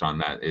focused on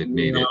that, it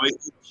made it?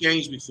 It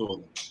changed before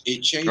that.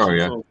 It changed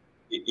before.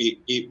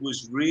 It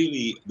was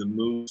really the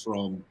move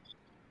from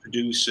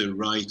producer,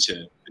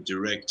 writer,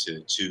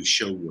 director to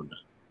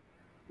showrunner,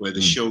 where the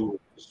showrunner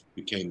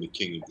became the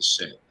king of the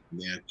set. And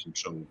they had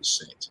control of the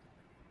set,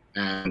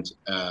 and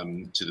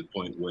to the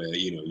point where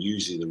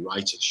usually the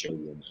writer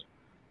showrunner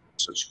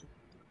such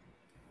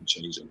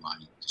change a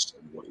line to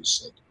what he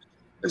said,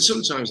 and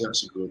sometimes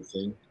that's a good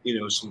thing.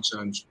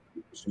 Sometimes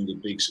from the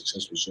big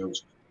successful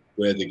shows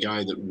where the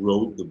guy that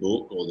wrote the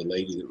book or the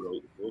lady that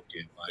wrote the book,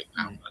 like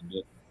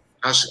Outlander,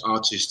 has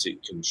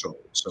artistic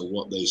control. So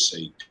what they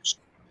say.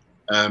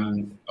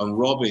 On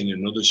Robin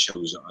and other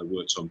shows that I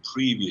worked on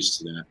previous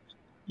to that,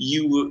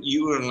 you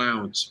were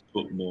allowed to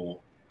put more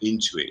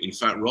into it. In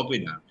fact,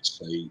 Robin, I would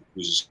say,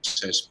 was a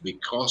success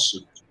because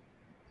of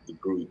the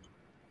group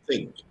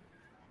thing.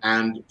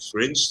 And for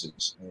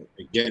instance,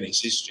 again,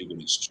 it's history, but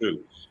it's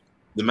true.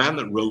 The man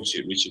that wrote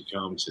it, Richard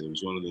Carpenter,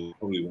 was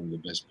probably one of the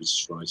best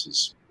British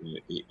writers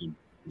in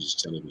British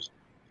television.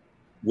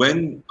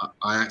 When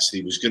I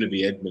actually was going to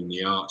be Edmund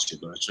the Archer,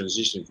 but I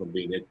transitioned from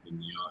being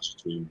Edmund the Archer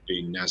to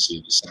being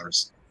Nasir the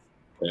Saracen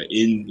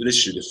in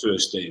literally the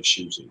first day of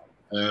shooting.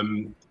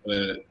 Ian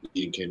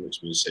came up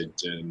to me and said,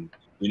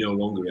 "You're no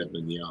longer ever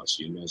in the arts.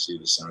 You're Nazir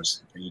the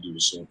Saracen. Can you do a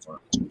sword fight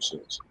for 2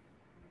 swords?"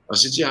 I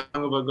said, "Yeah,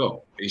 how long have I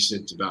got?" He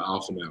said, "About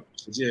half an hour." I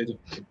said, "Yeah."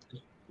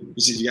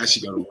 He said, "You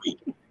actually got a week."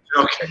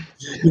 Okay.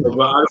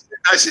 But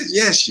I said,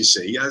 "Yes, you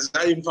see." I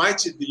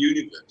invited the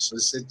universe. I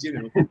said,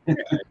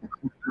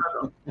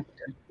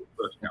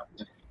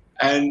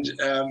 And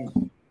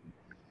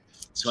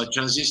so I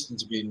transitioned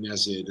to being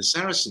Nazir the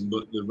Saracen,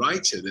 but the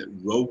writer that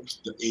wrote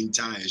the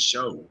entire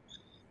show,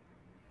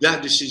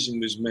 that decision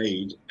was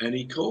made, and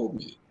he called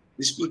me.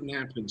 This wouldn't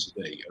happen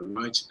today. A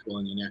writer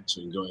calling an actor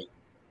and going,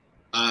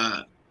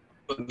 "Got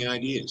any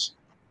ideas?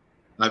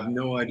 I have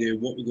no idea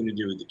what we're going to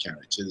do with the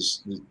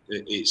characters. We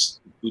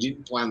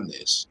didn't plan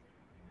this."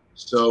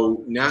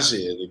 So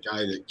Nazir, the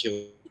guy that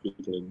killed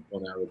people in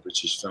 1 Hour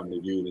British Family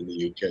Viewing in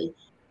the UK,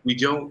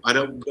 I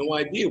don't no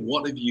idea.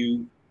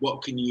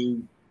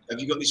 Have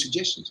you got any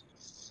suggestions?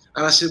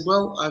 And I said,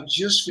 well, I've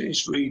just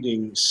finished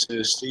reading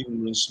Sir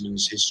Stephen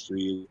Runciman's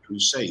History of the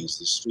Crusades.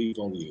 There's 3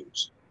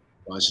 volumes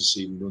by Sir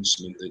Stephen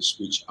Runciman,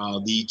 which are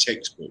the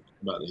textbook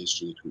about the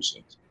history of the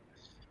Crusades.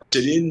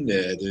 And in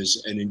there's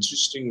an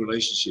interesting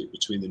relationship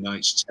between the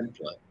Knights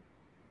Templar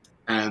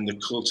and the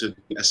cult of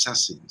the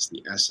Assassins,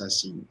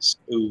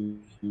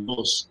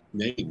 whose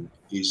name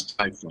is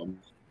tied from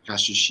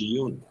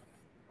Hashishin.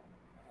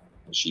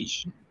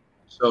 Hashish.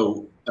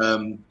 So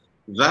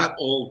that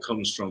all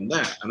comes from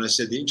that. And I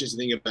said the interesting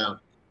thing about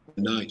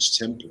the Knights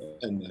Templar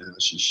and the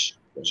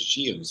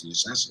Hashishians, the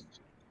assassins,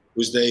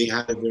 was they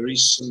had a very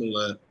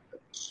similar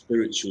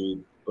spiritual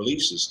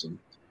belief system.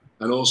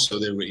 And also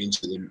they were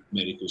into the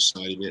medical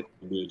side of it,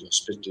 the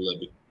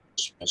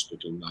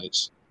hospital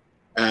knights.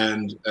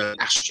 And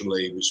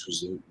astrolabe, which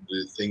was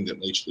the thing that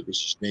later the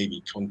British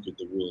Navy conquered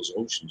the world's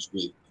oceans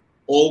with,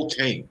 all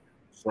came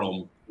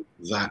from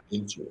that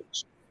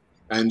influence.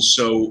 And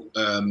so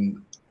that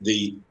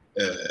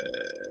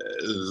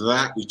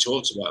we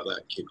talked about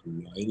that kid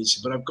in mind. He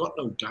said, "But I've got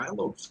no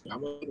dialogue.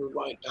 I'm going to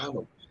write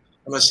dialogue."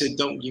 And I said,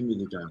 "Don't give me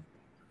the dialogue.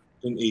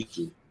 Don't need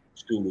to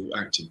school of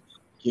acting.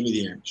 Give me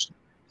the action.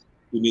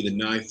 Give me the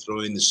knife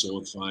throwing, the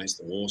sword fights,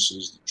 the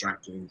horses, the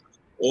tracking,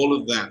 all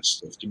of that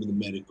stuff. Give me the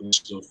medical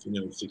stuff,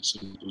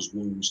 fixing those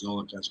wounds and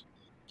all that kind of stuff.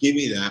 Give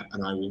me that,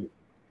 and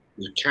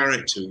the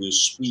character will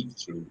speak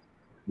through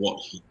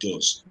what he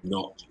does,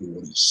 not through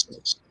what he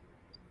says."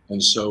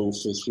 And so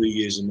for 3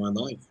 years of my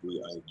life,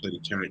 I played a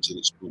character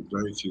that spoke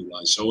very few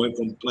lines. So I went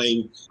from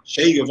playing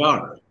Che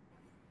Guevara.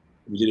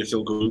 We did a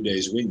film called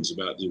Days Winds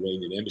about the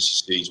Iranian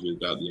embassy siege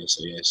about the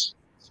SAS,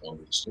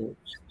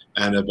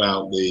 and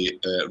about the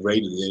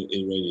raid of the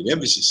Iranian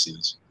embassy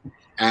siege.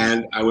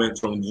 And I went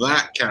from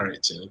that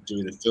character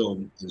doing a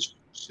film and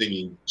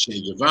singing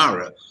Che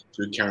Guevara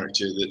to a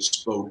character that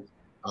spoke,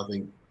 I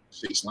think,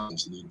 6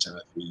 lines in the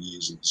entire 3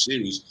 years of the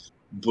series,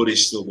 but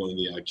is still one of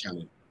the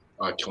iconic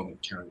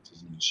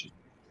characters in the show.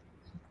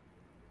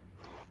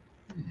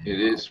 It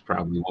is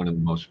probably one of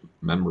the most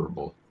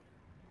memorable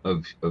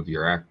of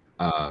your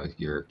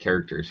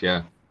characters,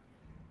 yeah,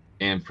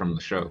 and from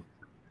the show.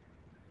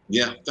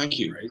 Yeah, thank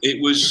you.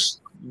 It was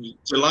a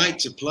delight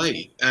to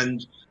play,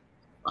 and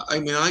I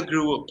mean, I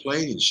grew up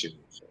playing in Sherwood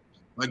Forest.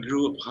 I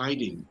grew up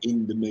hiding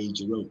in the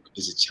Major Oak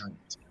as a child.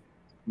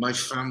 My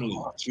family,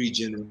 3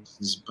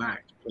 generations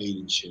back, played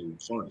in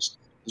Sherwood Forest.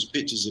 There's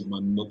pictures of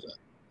my mother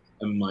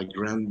and my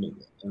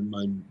grandmother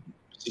and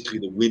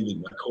particularly the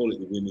women. I call it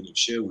the women of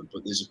Sherwood,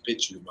 but there's a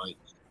picture of my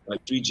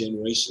 3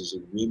 generations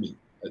of women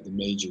at the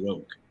Major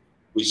Oak,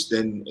 which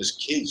then as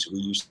kids we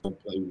used to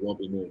play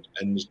Robin Hood,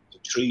 and the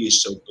tree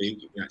is so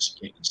big you can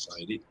actually get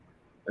inside it.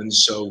 And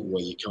so,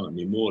 well, you can't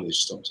anymore. They've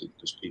stopped it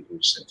because people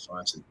have set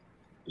fire to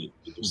it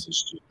because they're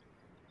stupid.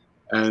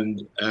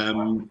 And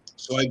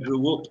so I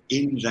grew up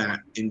in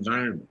that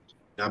environment,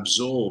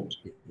 absorbed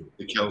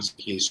the Celtic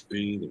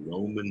history, the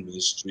Roman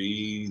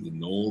history, the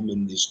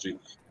Norman history.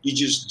 You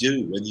just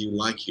do, whether you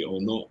like it or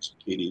not,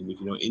 kid, even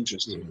if you're not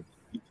interested.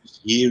 You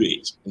just hear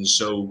it. And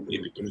so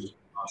it becomes a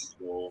part of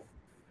your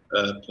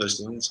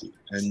personality.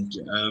 And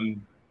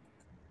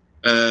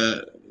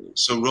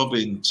so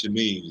Robin, to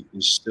me,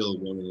 is still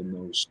one of the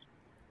most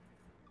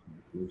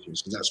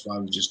influences. And that's why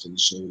we're just in the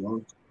show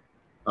Oracle.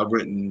 I've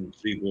written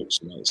 3 books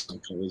about the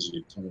psychology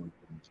of talent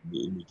and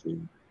the imagery,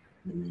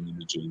 marine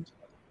imagery.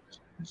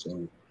 And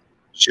so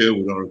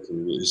Sherwood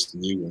Oracle is the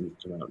new one that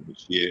came out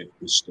this year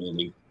with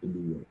Sterling in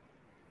New York.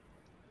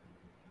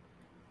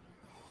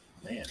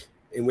 Man.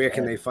 And where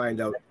can they find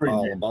out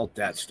all about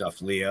that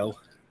stuff, Leo?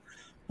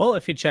 Well,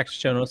 if you check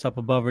show notes up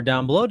above or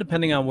down below,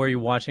 depending on where you're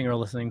watching or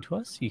listening to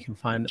us, you can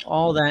find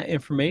all that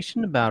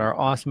information about our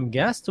awesome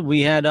guest.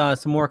 We had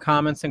some more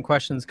comments and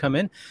questions come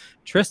in.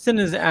 Tristan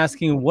is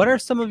asking, what are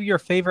some of your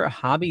favorite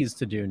hobbies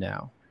to do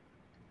now?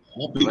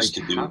 Hobbies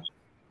to do?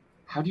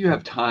 How do you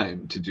have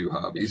time to do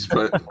hobbies?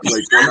 But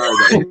what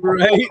are they?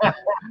 Right?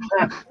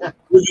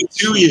 With a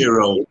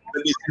 2-year-old.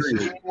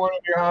 One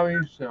of your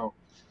hobbies, so.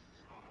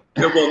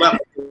 Yeah, well, that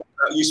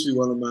used to be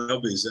one of my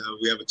hobbies.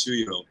 We have a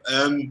 2-year-old.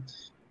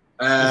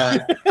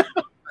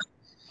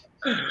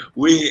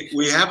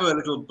 We have a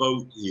little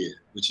boat here,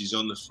 which is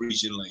on the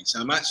Frisian Lakes.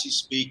 I'm actually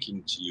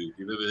speaking to you. If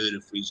you've ever heard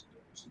of Frisian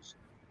horses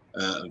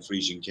and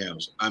Frisian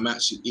cows, I'm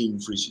actually in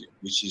Frisia,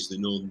 which is the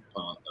northern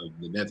part of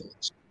the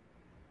Netherlands.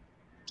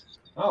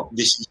 Oh,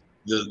 this is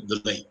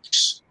the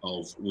lakes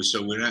of.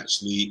 So we're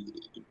actually,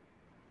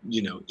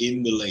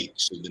 in the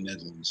lakes of the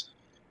Netherlands,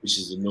 which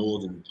is the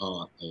northern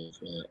part of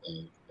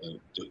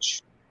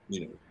Dutch,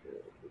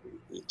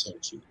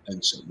 territory,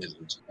 and so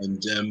Netherlands,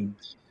 and.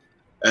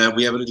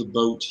 We have a little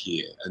boat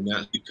here, and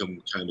that's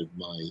become kind of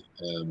my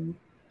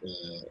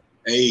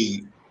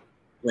a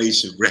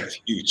place of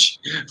refuge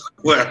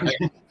where I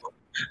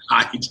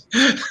hide,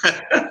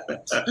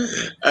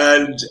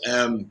 and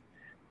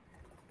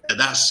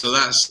that's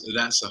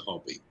a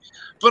hobby.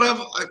 But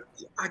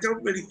I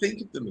don't really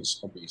think of them as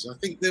hobbies. I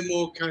think they're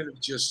more kind of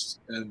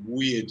just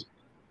weird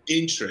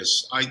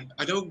interests.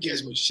 I don't get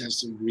as much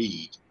chance to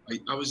read.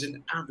 I was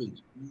an avid,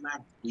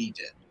 mad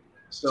reader,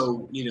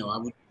 so I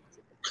would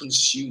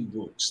consume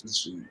books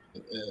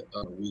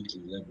on a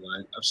weekly level.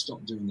 I've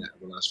stopped doing that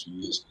in the last few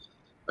years,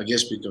 I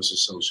guess because of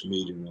social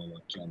media and all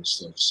that kind of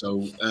stuff.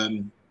 So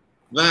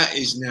that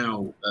is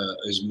now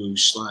has moved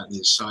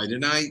slightly aside.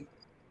 And I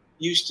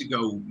used to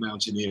go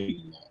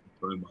mountaineering a lot,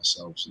 throw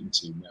myself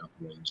into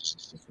mountain ranges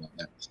and stuff like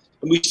that.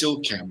 And we still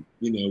camp.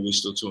 We're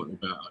still talking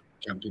about a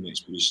camping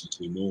expedition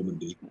to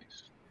Normandy.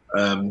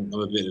 I'm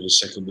a bit of a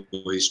second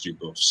world history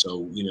buff,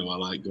 so I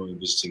like going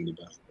visiting the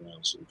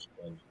backgrounds of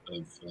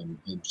and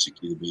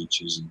particularly the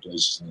beaches and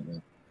places like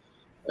that,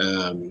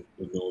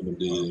 of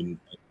Normandy and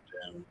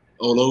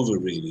all over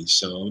really.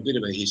 So I'm a bit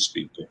of a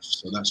history buff,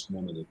 so that's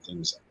one of the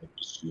things that I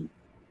pursue.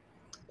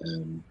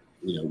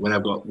 When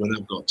I've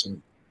got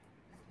time.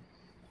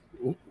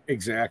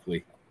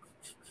 Exactly.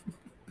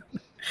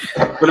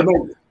 But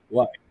about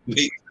what?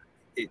 It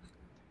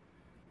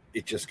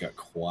just got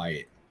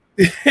quiet.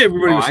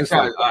 Everybody was just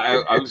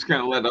I was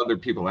going to let other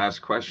people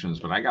ask questions,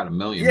 but I got a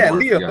million. Yeah, more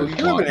Leo,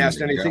 you haven't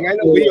asked anything. I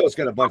know Leo's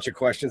got a bunch of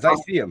questions. I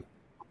see him.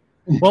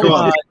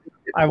 Well,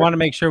 I want to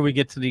make sure we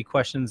get to the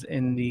questions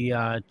in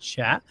the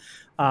chat.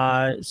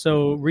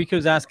 So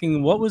Rico's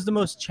asking, what was the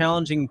most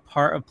challenging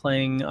part of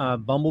playing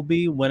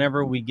Bumblebee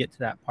whenever we get to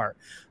that part?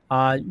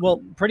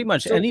 Well, pretty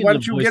much any why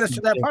of the don't you get us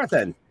to that part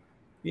then?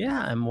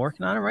 Yeah, I'm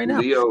working on it right now.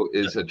 Leo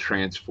is a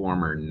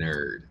Transformer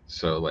nerd,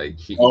 so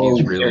he's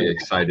really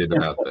excited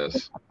about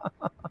this.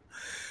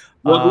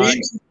 Well,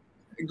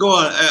 go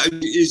on.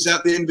 Is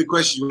that the end of the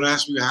question? You want to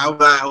ask me how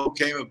that all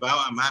came about?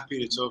 I'm happy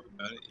to talk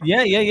about it.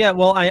 Yeah.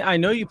 Well, I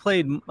know you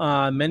played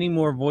many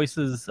more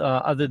voices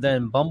other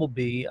than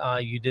Bumblebee.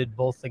 You did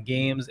both the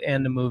games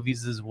and the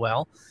movies as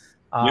well.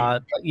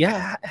 But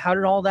yeah, how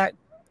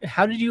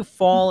did you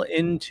fall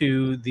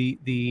into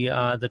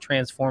the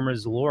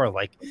Transformers lore?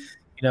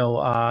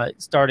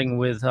 Starting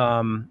with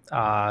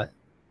the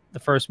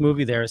first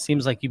movie there, it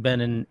seems like you've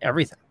been in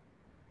everything.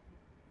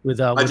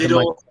 I did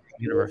all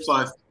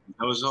five.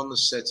 I was on the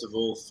set of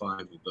all 5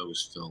 of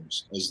those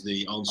films as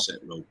the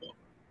on-set robot,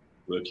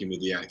 working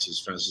with the actors,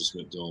 Francis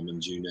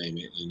McDormand, you name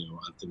it,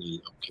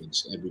 Anthony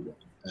Hopkins, everybody.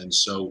 And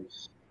so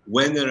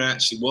when they're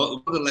actually,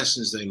 one of the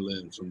lessons they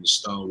learned from the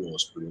Star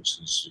Wars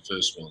productions, the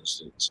first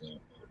ones that were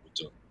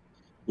done,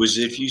 was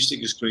if you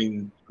stick a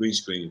green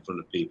screen in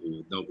front of people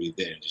with nobody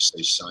there and just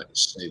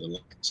say the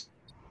lines,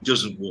 it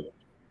doesn't work.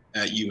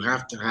 You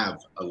have to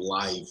have a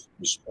live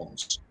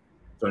response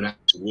for an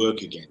actor to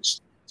work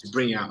against to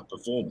bring out a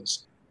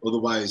performance.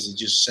 Otherwise, they're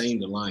just saying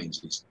the lines,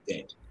 it's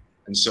dead.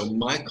 And so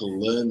Michael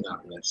learned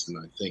that lesson,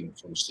 I think,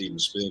 from Steven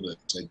Spielberg.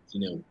 Said,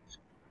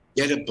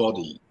 get a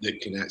body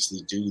that can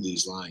actually do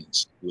these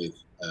lines with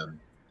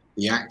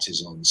the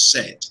actors on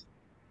set,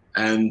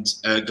 and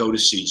go to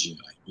CGI,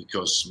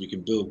 because we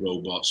can build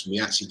robots. We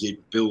actually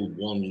did build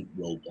one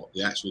robot.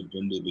 The actual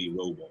Bumblebee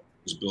robot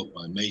was built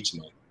by a mate of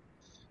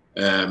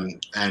mine.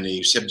 And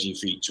he's 17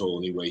 feet tall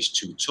and he weighs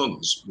 2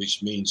 tons,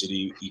 which means that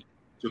he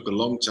took a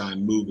long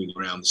time moving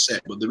around the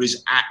set. But there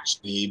is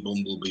actually a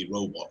Bumblebee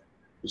robot,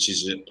 which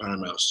is at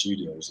Paramount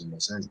Studios in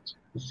Los Angeles.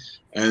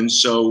 And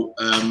so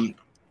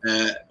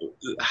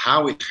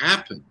how it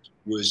happened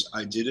was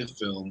I did a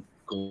film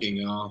called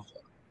King Arthur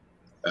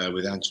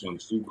with Antoine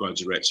Fuqua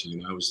directing,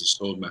 and I was the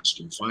swordmaster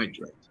and fight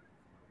director.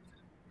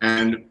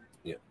 And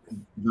the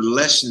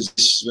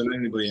lessons, when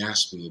anybody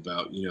asks me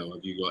about, have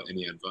you got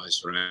any advice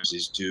for us,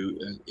 is do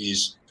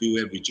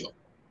every job.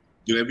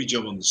 Do every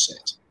job on the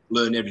set.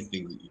 Learn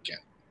everything that you can,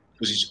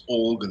 because it's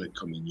all going to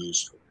come in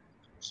useful.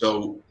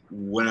 So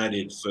when I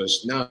did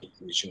First Night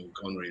with Sean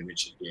Connery and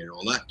Richard Gere and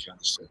all that kind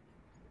of stuff,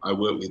 I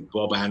worked with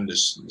Bob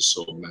Anderson, the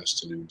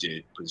swordmaster who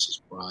did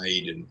Princess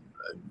Bride and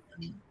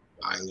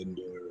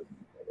Highlander and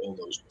all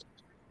those things,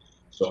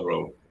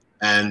 Zorro.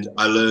 And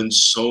I learned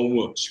so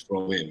much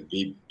from him,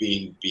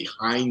 being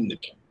behind the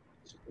camera,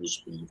 as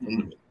opposed to being in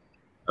front of it,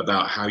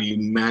 about how you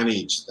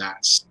manage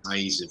that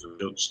size of a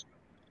production.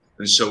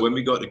 And so when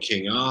we got to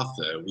King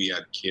Arthur, we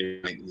had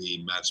Keira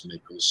Knightley, Mads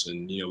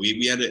Mikkelsen.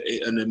 We had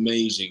an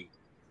amazing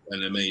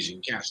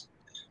cast,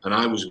 and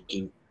I was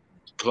working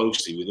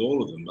closely with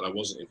all of them, but I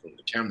wasn't in front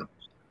of the camera.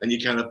 And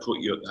you kind of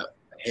put that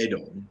head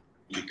on,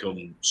 you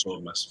become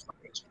sword master.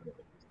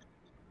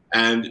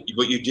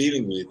 But you're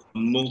dealing with a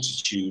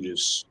multitude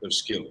of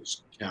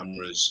skills: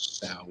 cameras,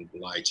 sound,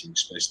 lighting,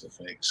 special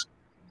effects.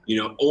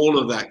 All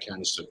of that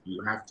kind of stuff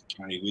you have to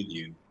carry with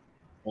you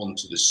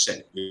onto the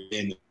set,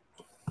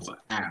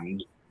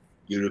 and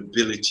your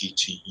ability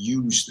to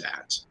use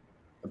that.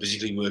 And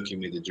particularly working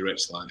with a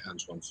director like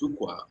Antoine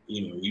Fuqua, who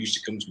used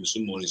to come to me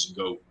some mornings and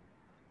go,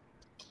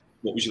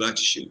 "What would you like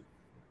to shoot?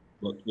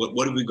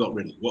 What have we got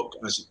ready? What?"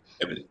 I said,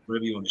 "Everything,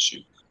 whatever you want to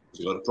shoot. If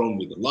you've got a problem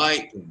with the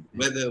light, and the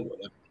weather,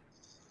 whatever."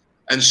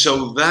 And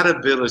so that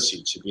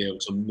ability to be able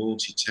to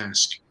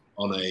multitask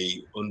on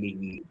a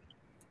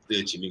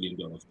 $130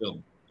 million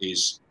film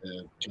is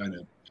kind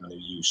of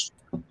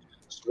useful.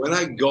 So when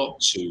I got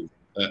to,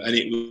 and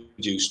it was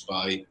produced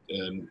by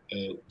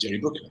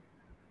Jerry Bruckheimer.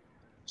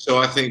 So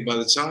I think by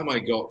the time I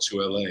got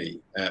to LA,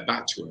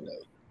 back to LA,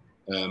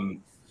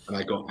 and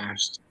I got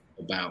asked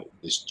about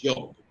this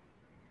job,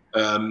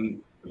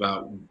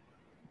 about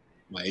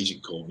my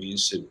agent called me and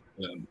said,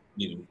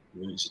 we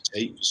want to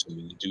tape for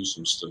something and do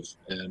some stuff,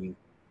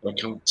 but I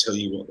can't tell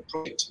you what the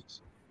project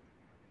is.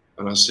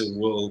 And I said,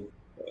 well,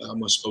 how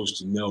am I supposed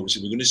to know? He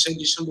said, we're going to send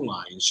you some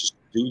lines, just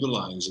do the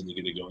lines, and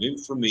you're going to go in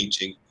for a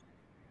meeting,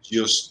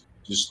 just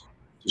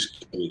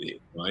go with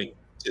it, right?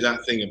 So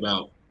that thing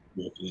about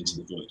walking into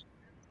the void.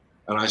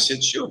 And I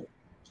said, sure.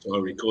 So I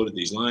recorded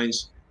these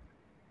lines,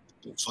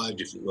 5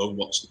 different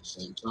robots at the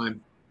same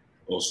time,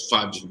 or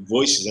 5 different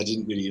voices. I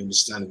didn't really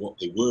understand what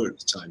they were at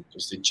the time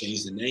because they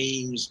changed the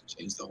names,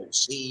 changed the whole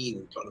scene,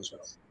 and God knows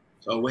what.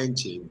 So I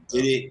went in,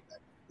 did it,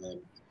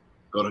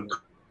 got a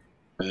call,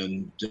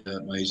 and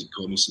my agent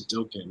called me and said,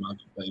 okay,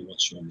 Michael Bay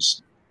wants you on the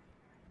scene.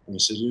 And I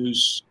said,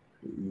 who's,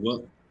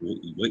 what?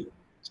 Wait.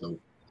 So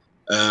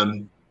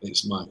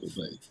it's Michael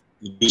Bay.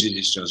 The news is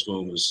it's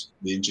Transformers.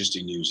 The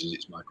interesting news is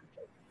it's Michael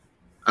Bay.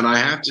 And I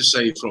have to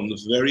say, from the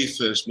very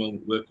first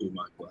moment working with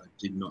Michael, I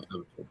did not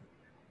have a problem.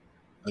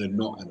 I have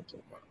not had a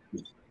problem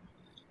with him.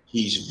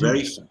 He's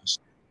very fast.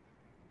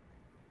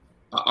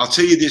 I'll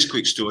tell you this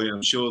quick story.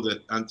 I'm sure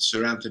that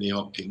Sir Anthony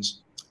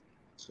Hopkins,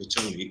 so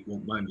Tony,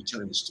 won't mind me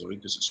telling the story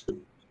because it's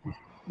good.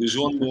 There's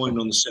one morning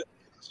on the set of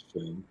this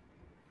film,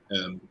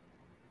 and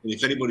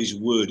if anybody's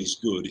word is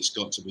good, it's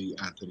got to be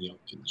Anthony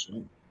Hopkins,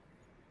 right?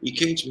 He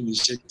came to me and he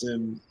said,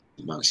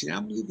 Mark,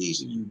 how many of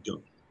these have you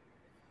done?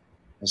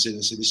 I said,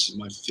 this is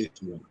my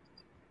 5th one.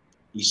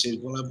 He said,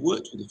 well, I've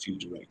worked with a few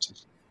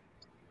directors.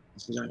 I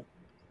said,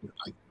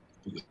 I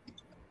forget.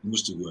 He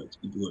must have worked.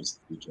 He worked with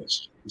a few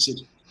directors. He said,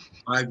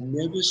 I've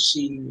never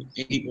seen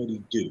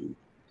anybody do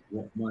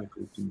what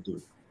Michael can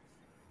do.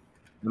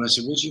 And I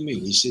said, what do you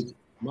mean? He said,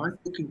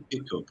 Michael can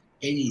pick up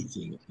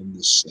anything on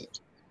the set,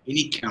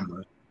 any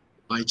camera,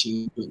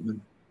 lighting,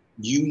 equipment,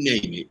 you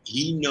name it.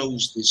 He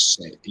knows this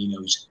set. He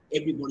knows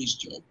everybody's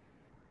job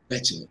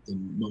better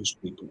than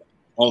most people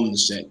on the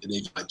set that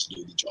they've had to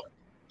do the job.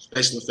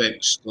 Special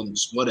effects,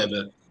 stunts,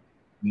 whatever.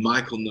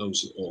 Michael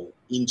knows it all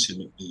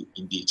intimately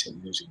in detail.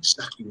 He knows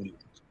exactly what he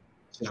wants.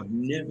 So I've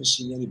never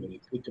seen anybody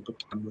pick up a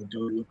camera,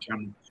 go to a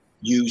camera,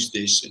 use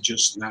this,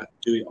 adjust that,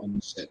 do it on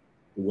the set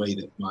the way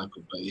that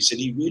Michael Bay. He said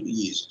he really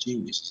is a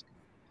genius.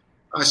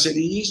 I said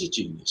he is a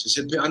genius. I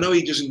said, but I know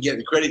he doesn't get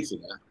the credit for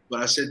that,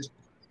 but I said,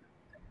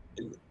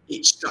 and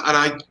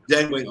I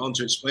then went on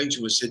to explain to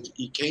him, I said,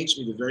 he came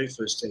to me the very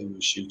first day we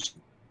were shooting,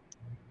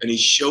 and he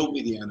showed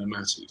me the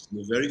animatics. And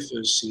the very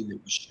first scene that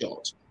we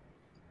shot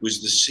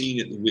was the scene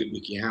at the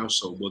Witwicky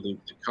household where the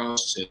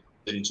cast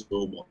turned into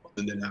robots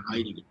and then they're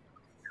hiding it.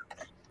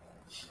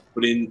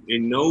 But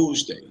in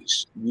those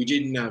days, we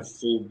didn't have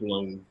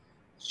full-blown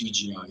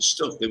CGI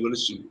stuff. They were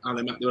literally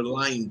they were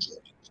line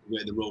drawings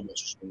where the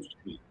robots were supposed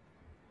to be.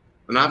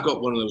 And I've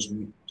got one of those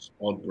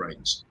odd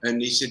brains.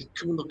 And he said,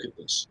 come and look at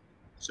this.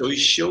 So he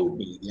showed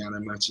me the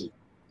animatic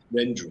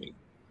rendering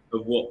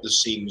of what the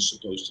scene was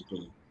supposed to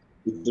be,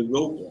 with the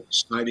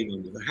robots hiding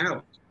under the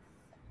house.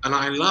 And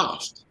I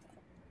laughed.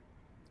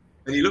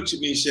 And he looked at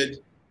me and said,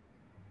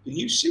 can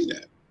you see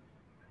that?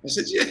 I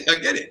said, yeah, I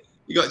get it.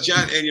 You got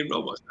giant alien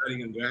robots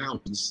hiding under a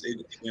house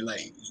in LA.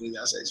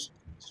 I said, it's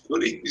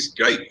funny, it's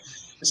great.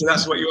 I said,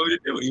 that's what you want me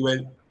to do? He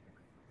went,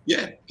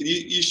 yeah, can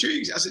you sure?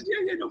 I said,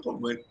 yeah, no problem.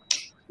 He went,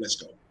 let's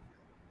go.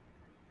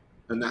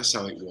 And that's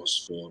how it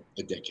was for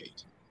a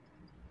decade.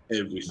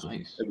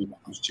 Everything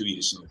was 2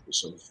 years cycle,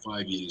 so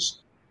 5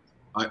 years.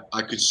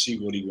 I could see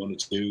what he wanted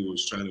to do,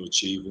 was trying to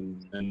achieve,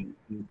 and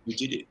we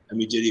did it. And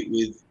we did it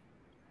with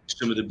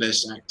some of the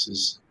best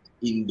actors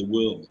in the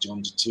world,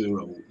 John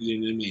Turturro, you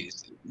know what I mean?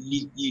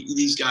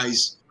 These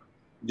guys,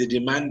 they're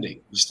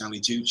demanding with Stanley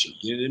Tucci,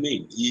 you know what I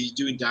mean? You're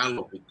doing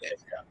dialogue with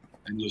them,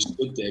 and you're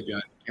stood there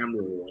behind the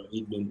camera or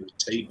hidden under a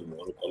table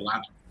or a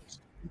ladder,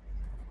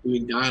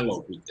 doing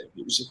dialogue with them.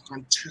 It was a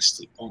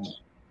fantastic honor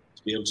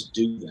to be able to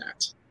do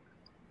that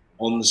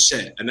on the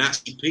set. And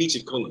actually, Peter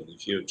Cullen,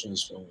 if you're a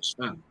Transformers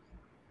fan,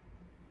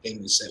 came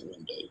to the set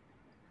one day,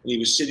 and he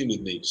was sitting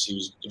with me because he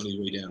was on his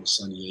way down to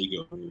San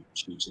Diego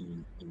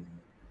shooting. And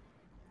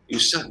he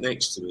was sat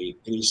next to me,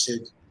 and he said,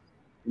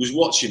 he was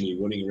watching me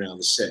running around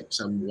the set because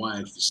I'm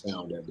wired for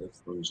sound. I had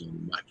headphones on,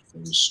 the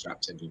microphone was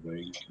strapped everywhere,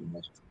 you can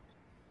imagine.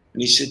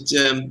 And he said,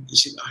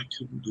 I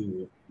couldn't do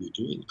what you're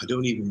doing. I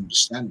don't even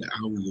understand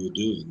how you're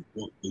doing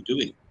what you're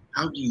doing.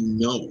 How do you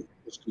know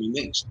what's coming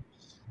next?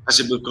 I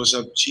said, because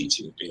I've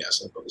cheated a bit. I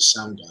said, I've got the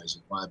sound guys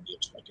invited me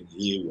up so I can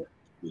hear what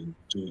we're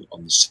doing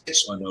on the set,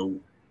 so I know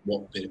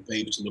what bit of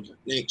paper to look at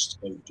next, to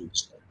go do the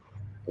stuff.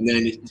 And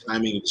then the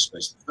timing of the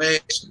special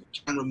effects and the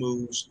camera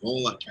moves and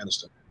all that kind of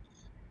stuff.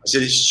 I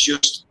said, it's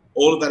just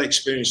all of that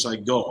experience I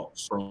got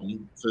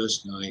from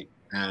First Night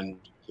and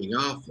King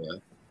Arthur,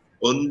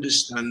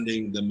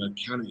 understanding the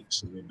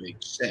mechanics of a big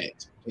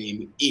set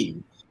came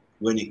in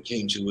when it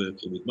came to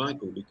working with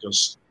Michael,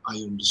 because I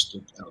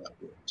understood how that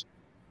worked.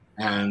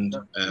 And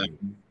so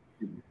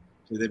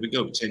there we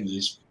go, 10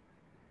 years,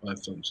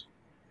 5 films.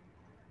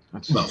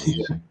 That's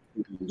amazing.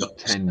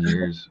 10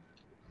 years.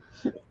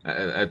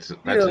 That's a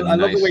I love the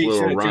nice way he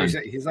little said it. run.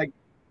 He's like,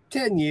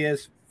 10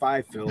 years,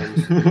 5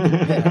 films.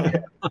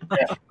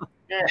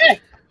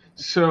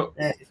 So,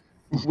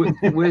 with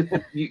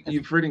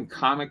you've written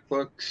comic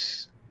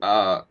books,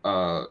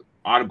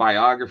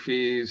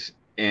 autobiographies,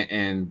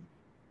 and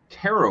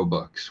tarot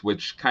books,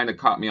 which kind of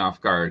caught me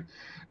off guard.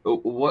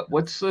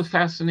 What's the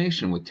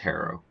fascination with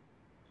tarot?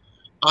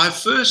 I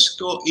first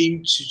got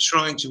into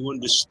trying to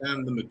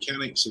understand the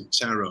mechanics of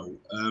tarot.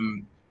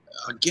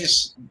 I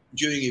guess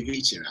during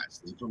Evita,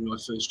 actually, probably my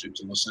first trip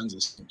to Los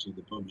Angeles to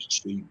the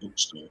Publishing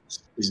bookstore,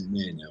 isn't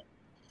there now.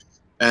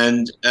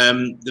 And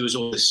there was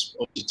all this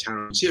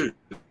tarot material.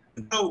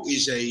 Tarot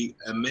is a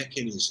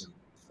mechanism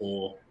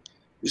for,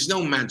 there's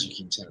no magic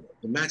in tarot.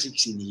 The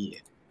magic's in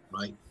here,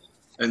 right?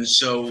 And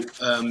so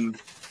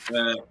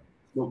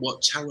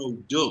what tarot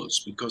does,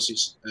 because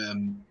it's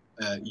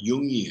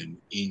Jungian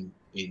in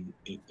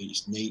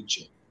its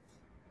nature,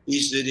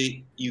 is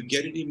that you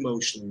get an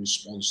emotional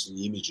response to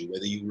the imagery,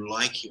 whether you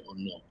like it or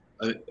not.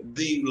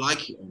 Whether you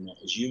like it or not,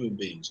 as human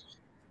beings,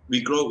 we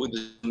grow up with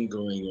the sun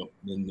going up,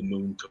 and then the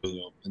moon coming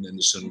up, and then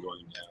the sun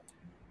going down.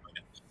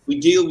 We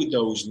deal with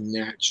those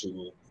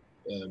natural,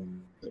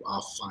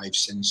 our 5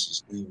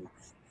 senses deal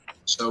with.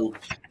 So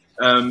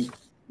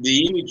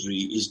the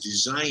imagery is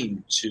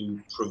designed to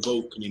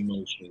provoke an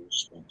emotional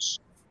response.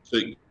 So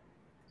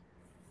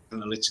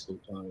analytical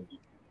part of it.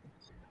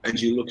 And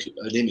you look at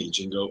an image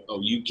and go, oh,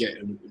 you get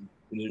an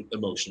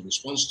emotional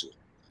response to it.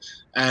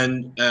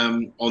 And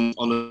on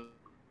a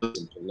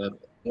simple level,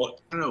 what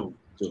tarot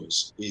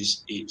does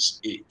is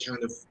it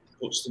kind of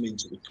puts them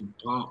into the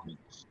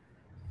compartments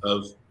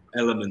of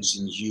elements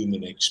in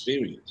human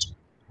experience.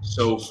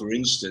 So, for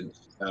instance,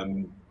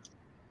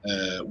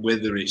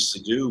 whether it's to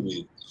do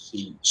with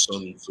sea,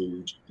 sun,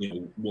 food,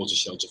 water,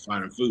 shelter,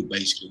 fire, and food,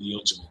 basically the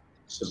ultimate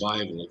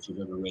survival. If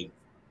you've ever read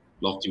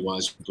Lofty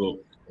Wiseman's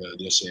book,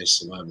 the SAS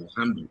Survival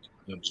Handbook,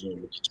 I was very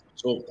lucky to be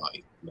taught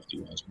by Lofty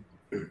Wiseman.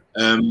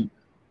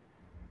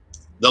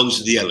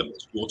 Those are the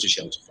elements: water,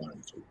 shelter, fire,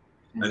 and food.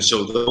 And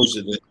so those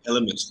are the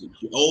elements that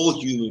all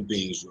human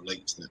beings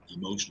relate to that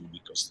emotionally,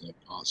 because they're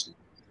parts of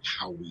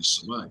how we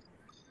survive.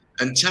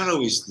 And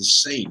tarot is the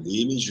same.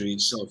 The imagery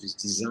itself is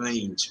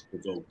designed to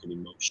provoke an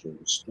emotional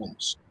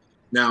response.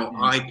 Now,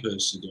 I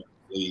personally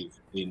don't believe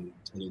in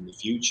telling the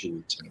future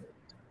with tarot.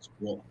 That's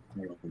what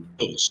tarot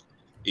does.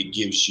 It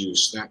gives you a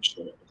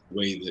snapshot of the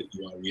way that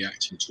you are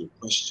reacting to a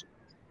question.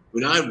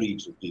 When I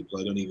read for people,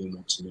 I don't even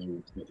want to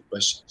know what the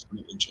question is. I'm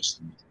not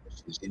interested in the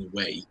questions in a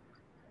way.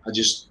 I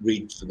just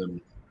read for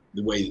them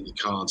the way that the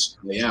cards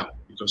lay out,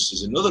 because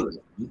there's another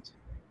element,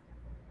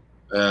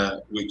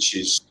 which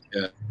is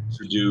to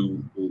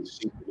do with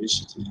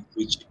synchronicity,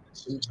 which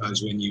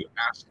sometimes when you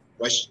ask a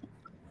question,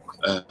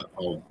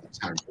 it's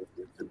terrible,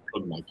 I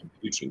plug my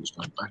computer and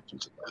my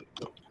batteries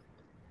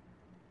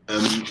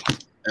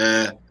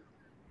at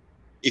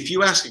if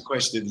you ask a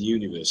question of the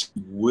universe,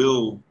 it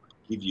will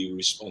give you a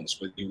response,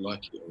 whether you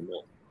like it or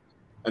not.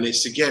 And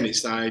it's the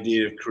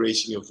idea of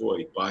creating a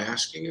void. By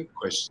asking a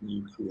question,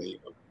 you create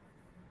a void.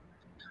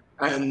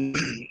 And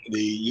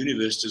the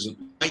universe doesn't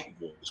like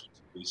voids,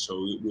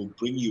 so it will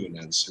bring you an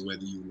answer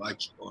whether you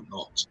like it or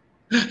not.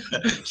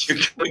 You're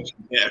going to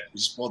get a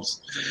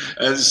response.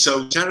 And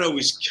so tarot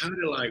is kind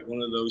of like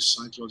one of those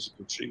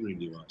psychological triggering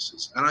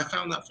devices. And I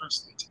found that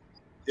fascinating.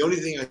 The only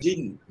thing I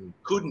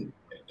couldn't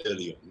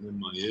early on in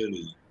my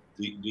early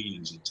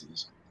dealings into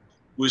this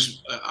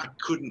was I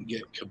couldn't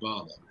get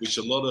Kabbalah, which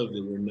a lot of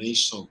the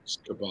Renaissance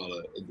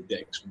Kabbalah in the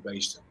decks were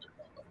based on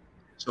Kabbalah.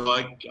 So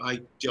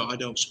I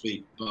don't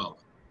speak Kabbalah.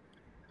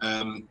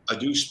 I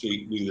do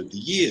speak Wheel of the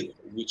Year,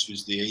 which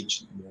was the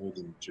ancient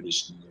northern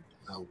tradition of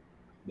how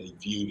they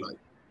view, like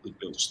they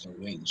built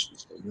Stonehenge for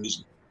some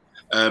reason,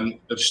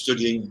 of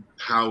studying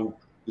how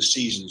the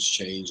seasons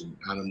change and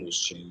animals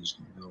change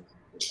and how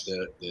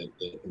the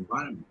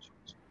environment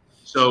changes.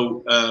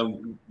 So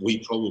we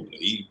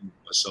probably,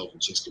 myself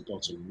and Jessica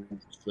Potter, wrote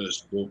the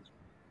first book,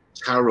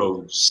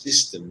 tarot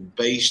system,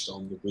 based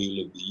on the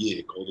Wheel of the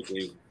Year, called the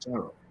Wheel of the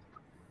Tarot.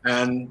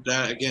 And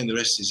again, the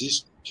rest is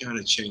history. Kind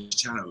of changed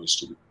tarot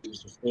history. It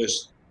was the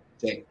first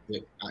deck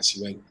that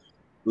actually went,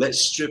 let's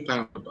strip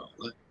out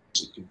Kabbalah,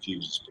 because it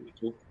confuses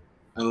people,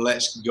 and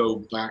let's go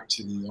back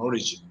to the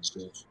origins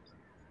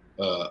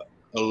of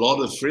a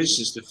lot of, for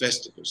instance, the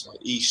festivals like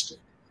Easter.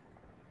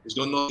 It's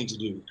got nothing to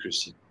do with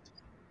Christianity.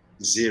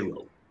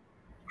 Zero.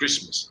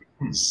 Christmas,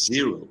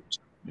 zero.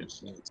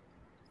 It's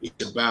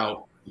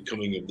about the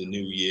coming of the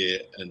new year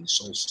and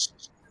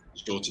solstices, the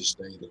shortest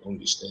day, the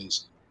longest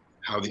days,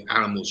 how the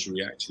animals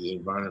react to the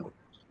environment.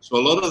 So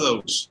a lot of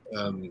those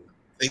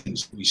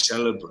things we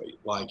celebrate,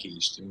 like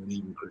Easter and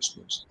even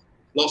Christmas,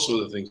 lots of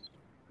other things,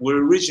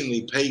 were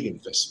originally pagan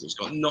festivals,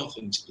 got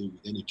nothing to do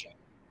with any kind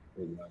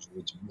of organized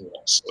religion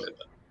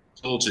whatsoever.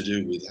 It's all to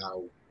do with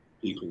how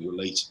people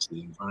related to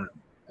the environment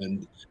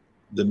and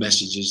the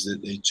messages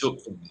that they took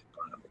from the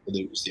environment, whether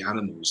it was the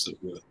animals that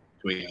were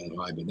coming out of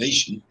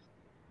hibernation,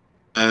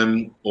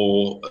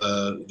 or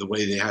the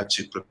way they had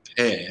to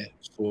prepare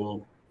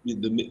for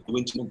the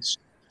winter months.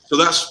 So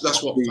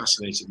that's what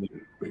fascinated me.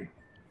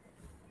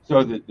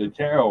 So the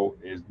tarot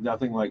is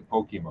nothing like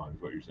Pokemon,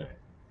 is what you're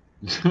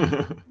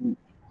saying.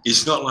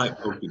 It's not like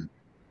Pokemon.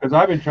 Because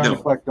I've been trying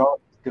to collect all.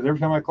 Because every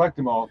time I collect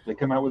them all, they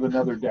come out with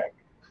another deck.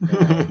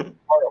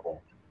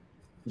 Horrible.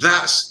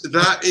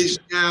 That is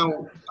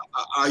now.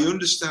 I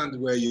understand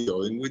where you're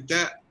going with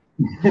that,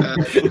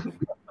 and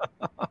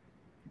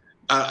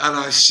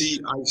I see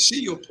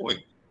your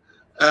point.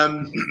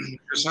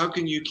 Because how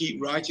can you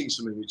keep writing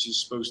something which is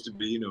supposed to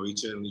be,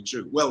 eternally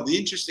true? Well, the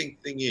interesting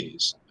thing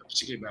is,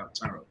 particularly about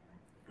tarot,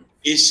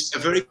 it's a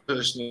very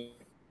personal.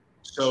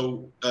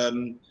 So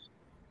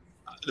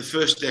the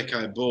first deck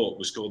I bought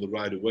was called the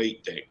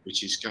Rider-Waite deck,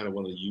 which is kind of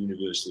one of the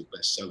universal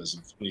bestsellers,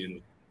 and funny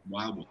enough,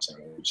 Wildwood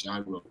Tarot, which I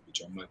wrote with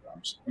John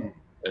Matthews,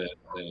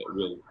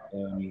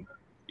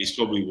 is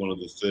probably one of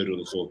the third or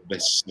the fourth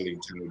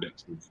best-selling tarot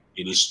decks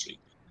in history.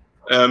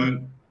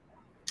 The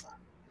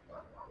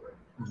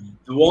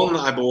one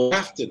that I bought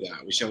after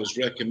that, which I was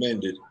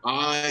recommended,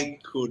 I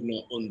could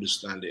not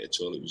understand it at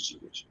all. It was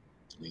Jewish.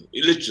 I mean,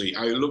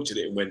 I looked at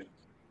it and went,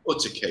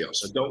 utter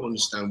chaos. I don't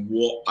understand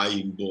what I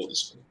even bought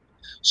this for.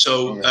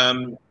 So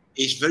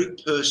it's very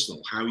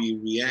personal how you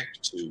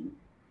react to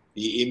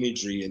the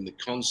imagery and the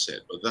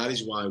concept. But that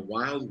is why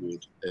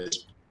Wildwood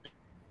is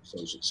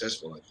so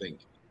successful, I think,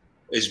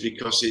 is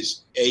because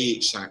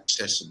it's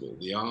accessible.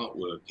 The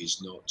artwork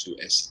is not too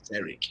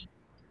esoteric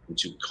and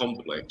too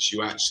complex.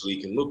 You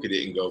actually can look at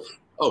it and go,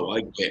 oh,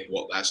 I get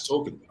what that's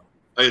talking about.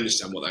 I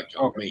understand what that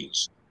card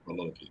means for a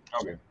lot of people.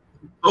 Okay.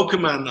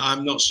 Pokemon,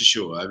 I'm not so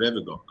sure I've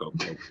ever got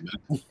Pokemon.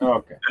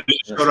 Okay.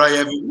 But I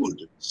ever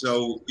would.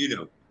 So,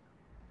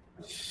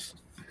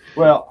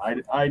 Well,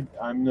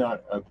 I'm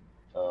not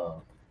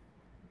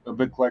a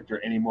big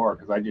collector anymore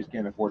because I just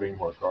can't afford any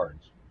more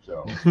cards.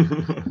 So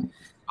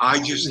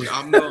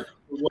I'm not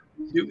what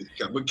to do with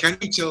cards. But can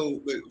you tell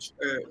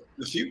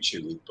the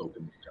future with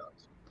Pokemon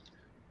cards?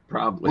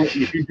 Probably.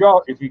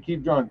 Well, if you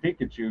keep drawing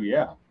Pikachu,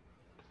 yeah.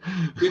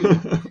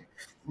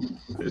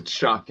 It's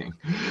shocking.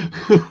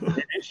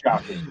 It is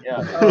shocking,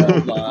 yeah.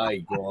 Oh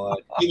my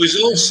God. It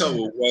was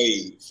also a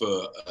way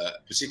for,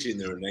 particularly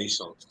in the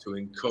Renaissance, to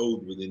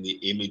encode within the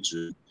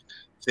imagery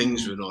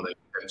things were not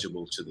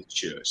acceptable to the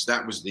church.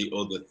 That was the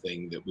other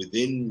thing, that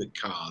within the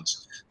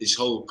cards, this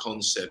whole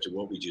concept of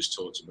what we just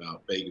talked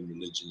about, pagan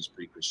religions,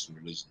 pre-Christian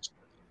religions,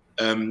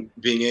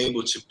 being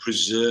able to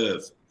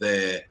preserve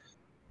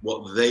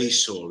what they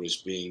saw as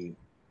being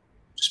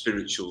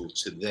spiritual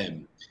to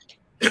them.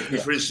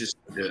 For instance,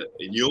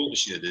 in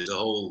Yorkshire, there's a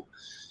whole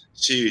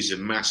series of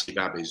massive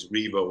abbeys,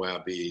 Revo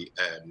Abbey,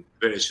 and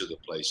various other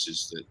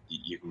places that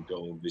you can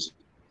go and visit.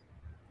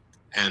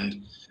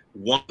 And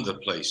one of the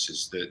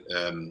places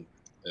that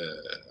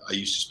I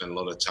used to spend a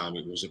lot of time, I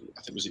think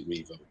it was at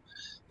Revo.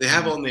 They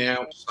have on the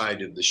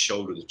outside of the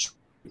shoulder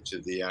to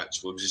the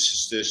actual, it was a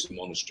Cistercian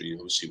monastery,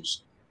 obviously it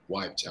was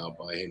wiped out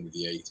by Henry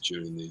VIII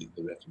during the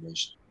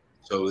Reformation.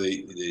 So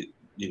the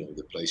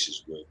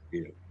places were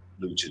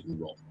looted and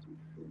robbed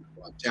and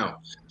wiped out.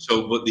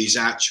 So, but these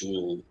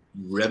actual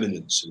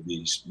remnants of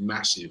these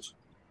massive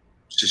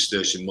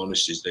Cistercian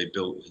monasteries they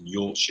built in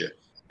Yorkshire,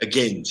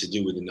 again to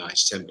do with the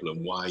Knights Templar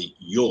and why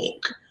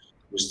York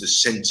was the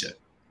centre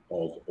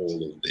of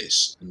all of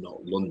this and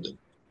not London,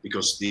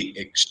 because the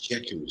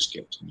exchequer was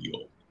kept in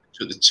York.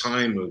 So at the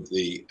time of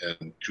the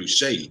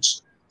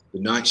Crusades, the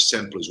Knights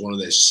Templars, one of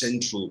their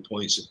central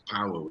points of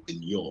power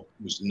in York,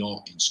 was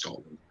not in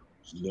Scotland,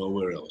 it was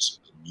nowhere else,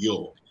 in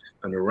York.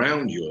 And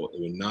around York,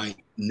 there were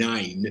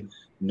nine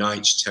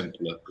Knights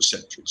Templar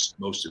preceptories,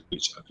 most of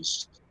which I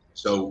visited.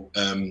 So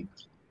it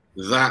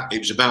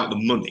was about the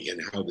money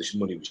and how this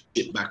money was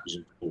shipped backwards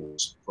and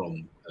forwards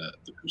from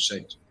the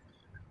Crusades.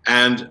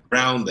 And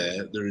around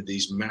there are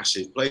these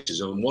massive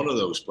places. And one of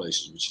those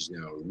places, which is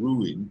now a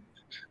ruin,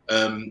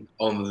 on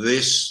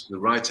the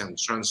right-hand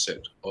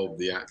transept of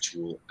the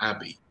actual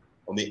abbey,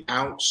 on the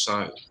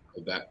outside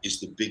of that is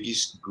the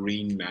biggest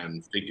green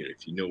man figure,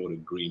 if you know what a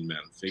green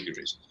man figure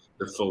is,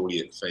 the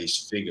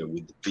foliate-faced figure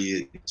with the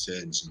beard that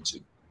turns into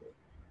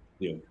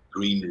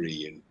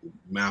greenery and the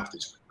mouth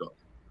that's got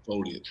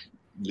foliate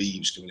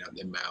leaves coming out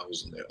their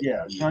mouths.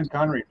 And Sean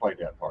Connery played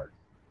that part.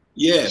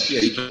 Yeah,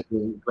 he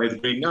played the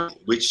Green Knight,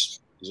 which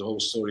there's a whole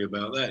story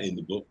about that in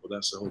the book, but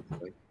that's the whole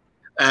thing.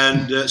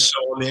 And so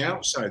on the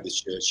outside of the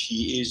church,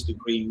 he is the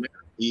Green Man.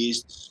 He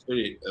is the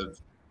spirit of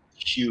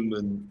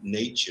human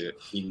nature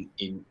in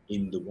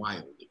the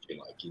wild, if you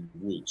like, in the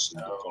woods,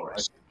 in the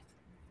forest.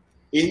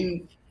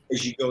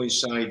 As you go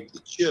inside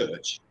the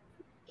church,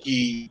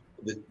 the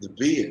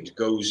beard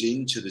goes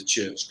into the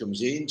church,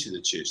 comes into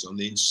the church. On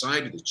the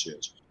inside of the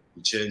church,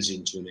 he turns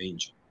into an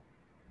angel.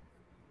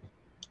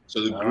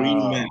 So the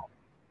green man,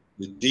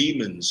 the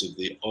demons of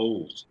the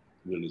old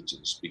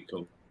religions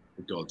become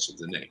the gods of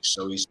the next.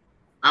 So he's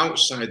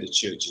outside the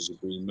church as a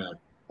green man.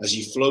 As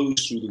he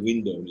flows through the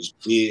window and his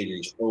beard and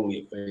his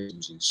foliate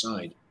face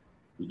inside,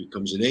 he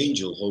becomes an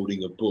angel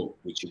holding a book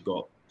which have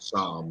got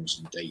psalms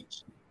and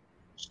dates,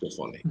 stuff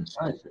on it.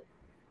 I see.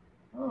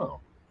 Oh,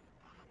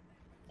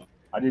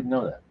 I didn't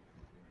know that.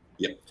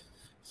 Yep.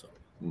 So,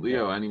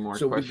 Leo, any more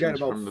so questions? we've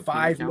got from the about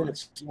 5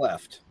 minutes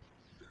left.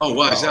 Oh,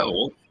 wow, is that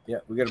all? Yeah,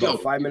 we got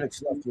about 5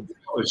 minutes left.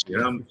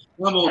 I'm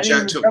all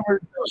jacked up.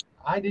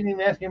 I didn't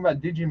even ask him about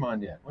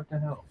Digimon yet. What the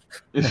hell?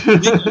 We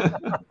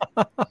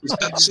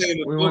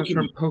went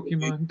from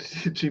Pokemon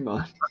to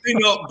Digimon. Have they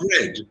not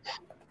bred?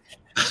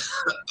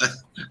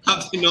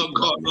 Have they not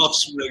got an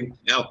offspring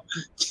now?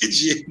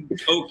 Digi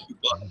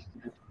Pokemon.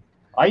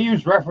 I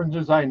use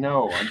references I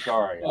know. I'm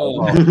sorry.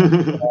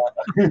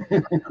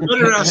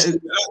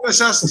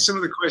 Let's ask some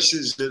of the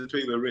questions that the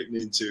people are written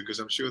into, because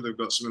I'm sure they've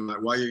got something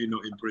like, why are you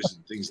not in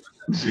prison? Things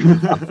like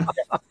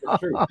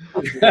that.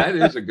 That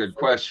is a good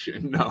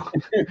question. No.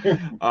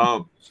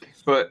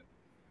 But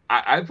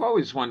I've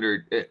always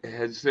wondered,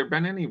 has there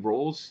been any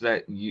roles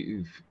that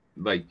you've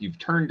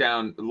turned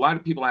down? A lot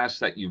of people ask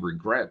that you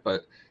regret,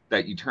 but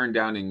that you turned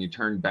down and you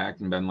turned back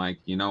and been like,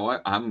 you know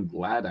what, I'm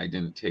glad I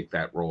didn't take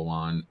that role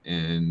on.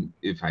 And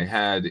if I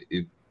had,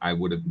 I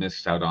would have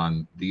missed out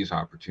on these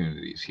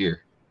opportunities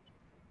here.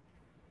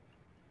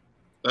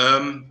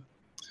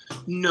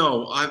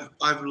 No,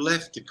 I've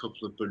left a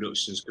couple of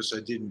productions because I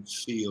didn't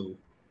feel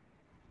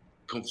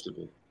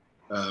comfortable.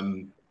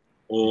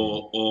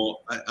 Or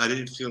I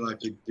didn't feel I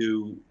could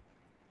do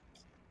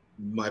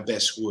my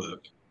best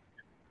work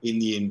in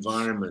the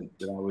environment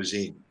that I was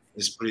in.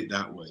 Let's put it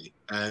that way.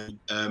 And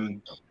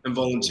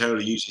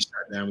involuntarily usually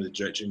sat down with the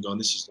director and gone,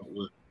 this is not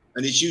work.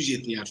 And it's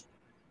usually a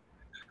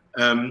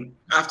theatrical.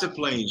 After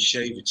playing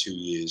Shay for 2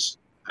 years,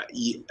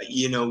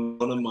 you know,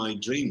 one of my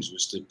dreams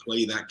was to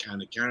play that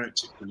kind of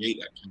character, create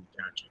that kind of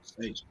character on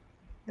stage.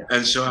 Yeah.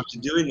 And so after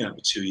doing that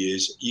for 2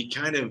 years, you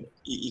can't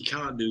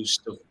do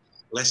stuff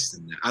less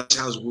than that. That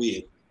sounds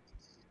weird.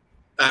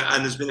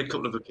 And there's been a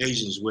couple of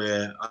occasions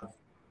where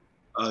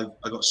I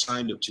got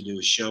signed up to do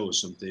a show or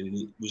something, and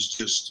it was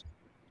just,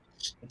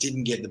 I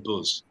didn't get the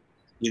buzz.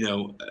 You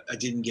know, I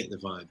didn't get the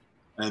vibe.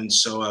 And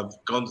so I've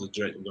gone to the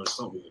director and gone, it's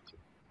not working.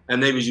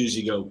 And they would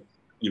usually go,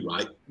 you're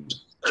right.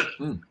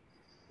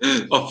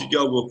 Off you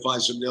go, we'll find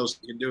somebody else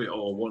who can do it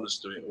or want us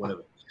to do it or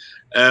whatever.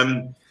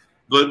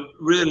 But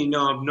really,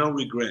 no, I have no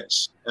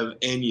regrets of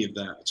any of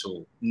that at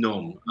all.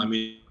 None. I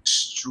mean,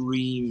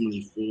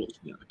 extremely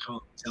fortunate. I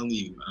can't tell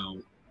you how,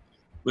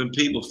 when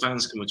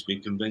fans come up to me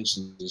at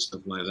conventions and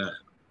stuff like that,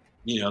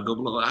 you know, I go,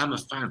 look, I'm a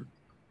fan.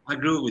 I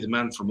grew up with The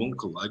Man from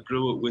U.N.C.L.E. I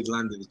grew up with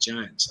Land of the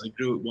Giants. I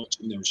grew up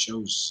watching those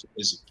shows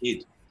as a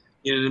kid.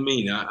 You know what I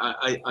mean?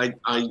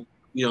 I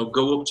you know,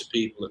 go up to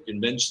people at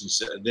conventions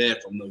that are there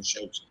from those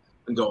shows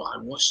and go, I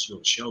watched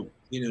your show.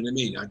 You know what I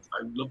mean? I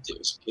loved it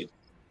as a kid.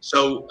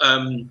 So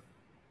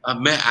I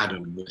met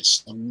Adam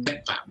West. I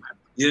met Batman.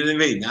 You know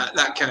what I mean?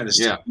 That kind of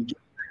stuff. Yeah.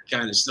 That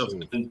kind of stuff.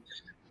 And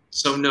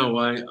so, no,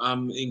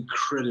 I'm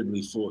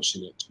incredibly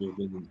fortunate to have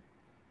been,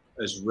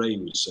 as Ray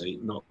would say,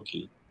 not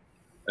lucky.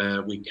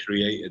 We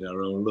created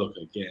our own look,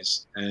 I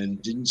guess,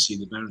 and didn't see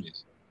the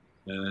barriers.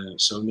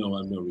 So, no, I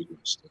have no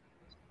regrets.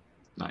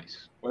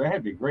 Nice. Well, they had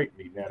to be great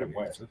meeting Adam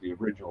West, the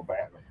original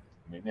Batman.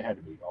 I mean, they had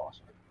to be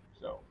awesome.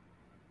 So,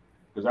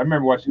 because I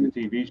remember watching the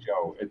TV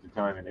show at the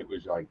time, and it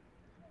was like,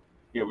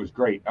 it was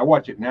great. I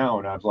watch it now,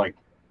 and I was like,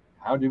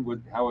 how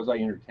was I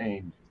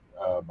entertained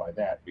by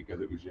that? Because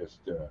it was just.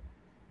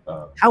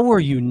 How were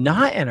you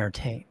not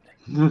entertained?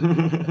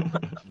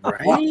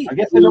 Right? Well, I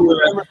guess I don't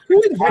remember.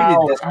 Who invited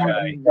this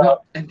guy?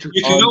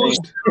 You can always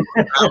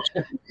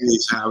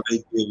is how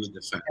they deal with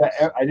the facts.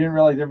 Yeah, I didn't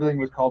realize everything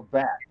was called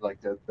bat, like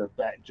the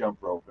bat jump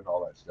rope and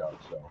all that stuff.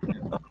 So,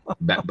 yeah.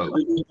 Bat boat.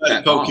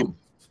 Pokemon.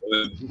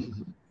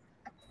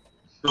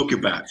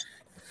 Pokemon.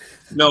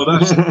 No,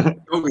 that's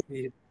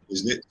Pokemon,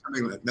 isn't it?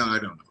 Something like, no, I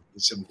don't know.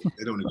 It's something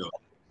they don't know.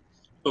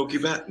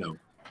 Pokemon? No.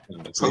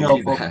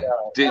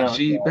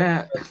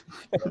 Digibat.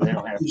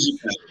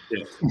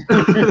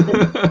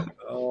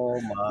 Oh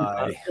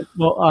my.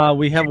 Well,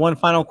 we have one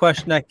final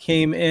question that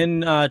came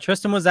in.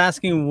 Tristan was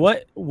asking,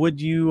 what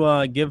would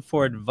you give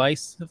for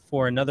advice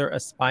for another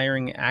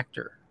aspiring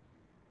actor?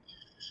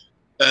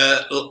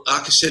 Like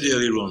I said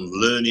earlier on,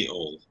 learn it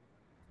all.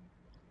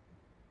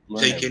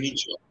 Take any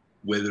job,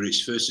 whether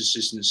it's first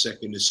assistant,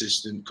 second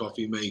assistant,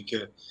 coffee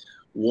maker,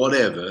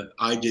 whatever.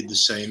 I did the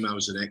same. I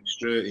was an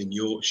extra in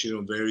Yorkshire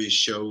on various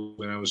shows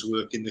when I was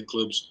working the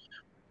clubs.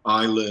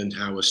 I learned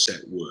how a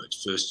set worked.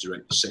 First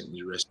director, second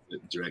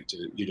director,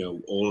 you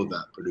know, all of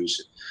that,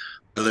 producer.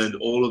 I learned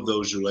all of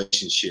those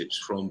relationships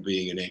from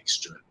being an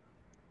extra.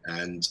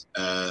 And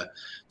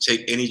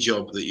take any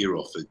job that you're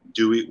offered,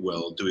 do it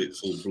well, do it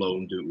full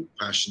blown, do it with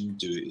passion,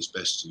 do it as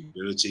best as your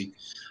ability,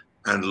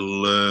 and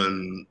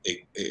learn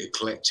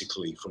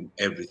eclectically from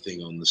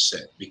everything on the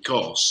set,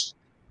 because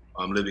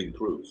I'm living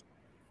proof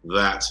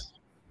that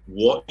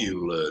what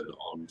you learn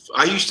on.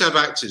 I used to have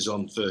actors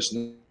on first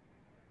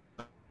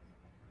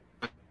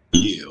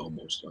year,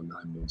 almost on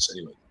 9 months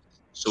anyway,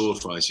 sword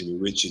fighting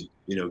with Richard,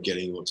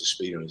 getting up to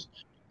speed on us.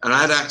 And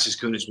I had actors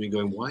coming to me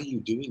going, "Why are you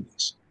doing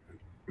this?"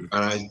 And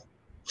I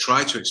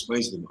try to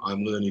explain to them,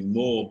 I'm learning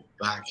more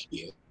back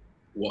here,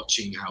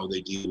 watching how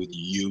they deal with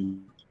you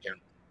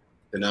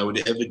than I would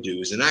ever do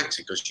as an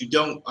actor, because you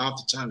don't, half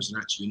the time as an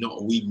actor, you're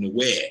not even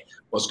aware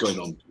what's going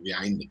on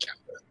behind the camera.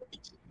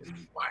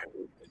 And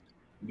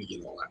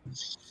all that.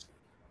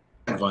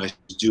 Advice: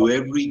 do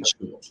every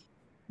job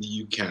that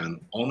you can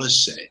on a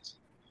set,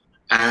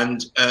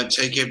 and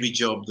take every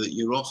job that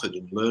you're offered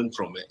and learn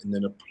from it, and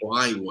then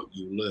apply what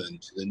you learn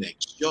to the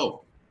next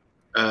job.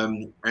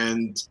 And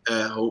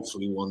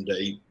hopefully one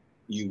day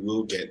you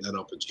will get that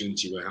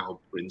opportunity where Hal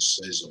Prince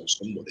says, or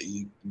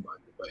somebody in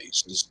the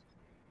base says,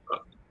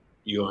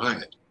 you're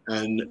hired.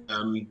 And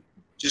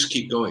just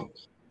keep going.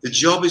 The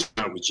job is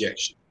about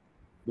rejection.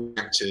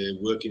 Back to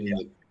working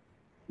in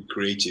the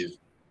creative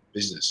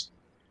business.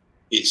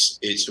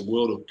 It's a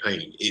world of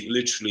pain. It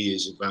literally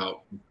is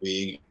about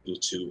being able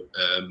to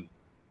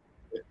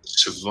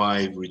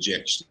survive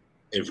rejection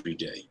every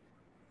day.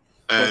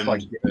 And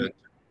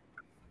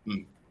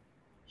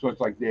so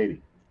it's like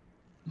dating.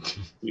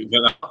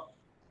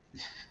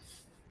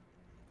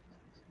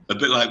 A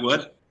bit like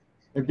what?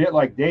 A bit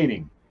like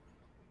dating.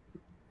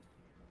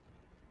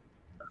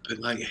 A bit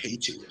like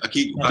hating. I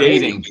keep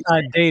dating.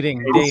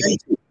 Dating.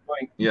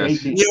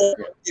 Yes.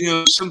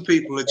 Some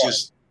people are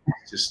just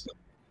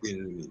you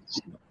know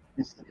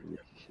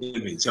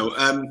what I mean. So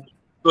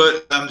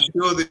but I'm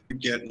sure that you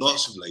get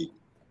lots of ladies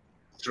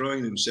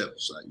throwing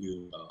themselves at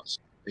you,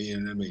 you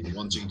know what I mean,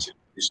 wanting to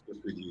discuss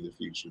with you the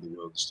future of the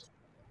world stuff.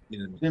 You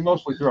know what I mean? They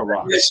mostly throw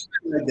rocks. Yes,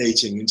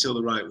 dating until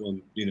the right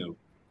one,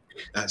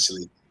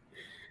 actually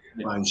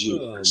finds you.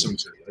 A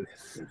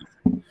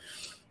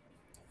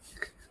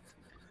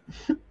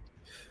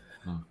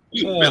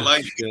bit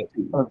like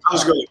I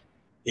was going,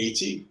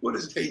 Haiti? What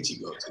does Haiti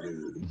got to do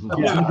with it?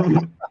 Yeah.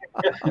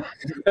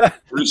 I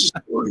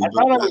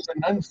thought I was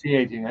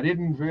enunciating. I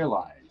didn't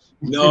realize.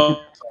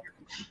 No,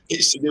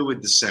 it's to do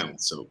with the sound.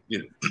 So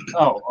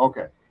Oh,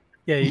 okay.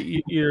 Yeah,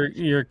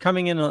 you're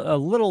coming in a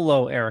little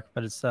low, Eric,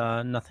 but it's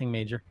nothing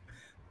major.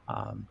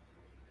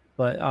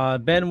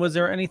 But Ben, was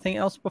there anything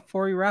else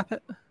before we wrap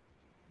it?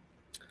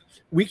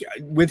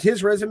 With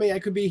his resume, I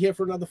could be here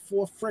for another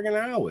 4 friggin'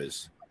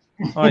 hours.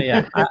 Oh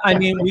yeah, I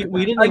mean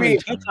we didn't even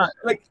touch on.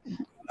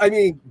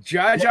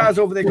 Jaja's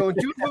over there going,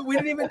 dude, but we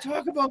didn't even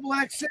talk about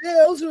Black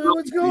Sails.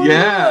 What's going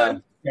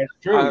on? That's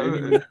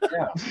true.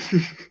 Black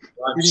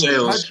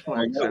Sails.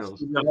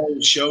 The whole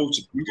show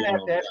to you're gonna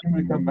have to ask him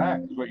to come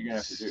back. Is what you're gonna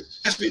have to do.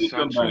 Ask me to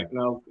come back, and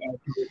I'll talk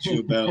to you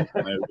about.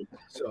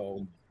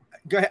 So,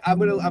 go ahead. I'm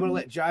gonna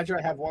let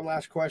Jaja have one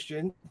last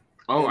question.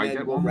 Oh, and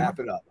then we'll wrap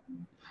it up.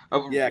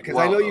 Yeah, because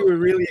I know you were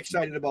really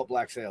excited about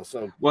Black Sails.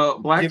 So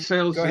Black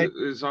Sails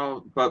is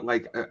all, but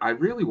I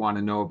really want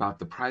to know about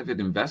the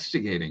private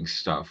investigating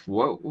stuff.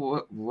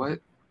 What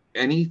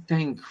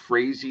anything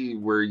crazy?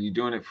 Were you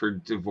doing it for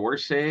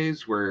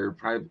divorcees? Were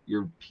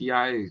your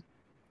PI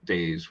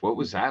days? What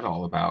was that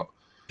all about?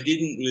 I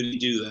didn't really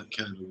do that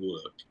kind of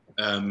work.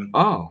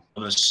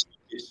 On a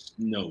serious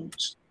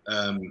note,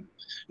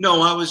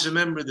 no, I was a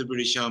member of the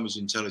British Army's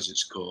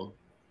Intelligence Corps,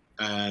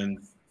 and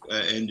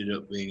ended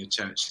up being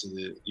attached to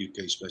the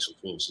UK Special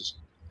Forces,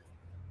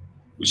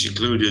 which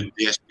included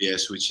the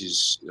SBS, which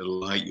is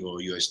like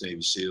your US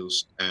Navy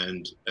SEALs,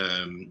 and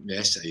the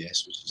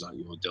SAS, which is like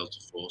your Delta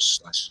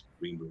Force /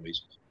 Green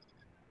Berets,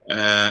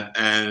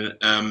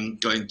 and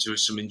got into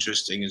some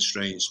interesting and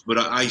strange. But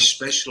I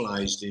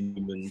specialised in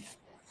human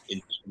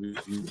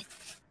interviewing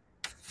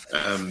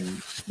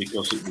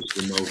because it was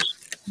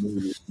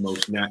the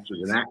most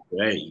natural as an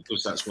actor,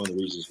 because that's one of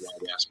the reasons why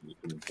they asked me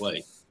to come and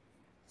play.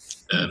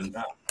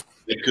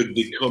 They could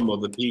become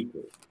other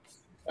people.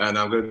 And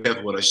I'm going to be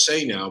careful what I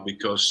say now,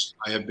 because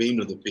I have been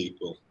other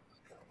people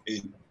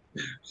in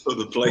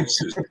other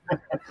places.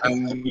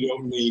 And we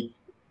don't need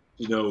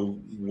to know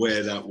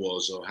where that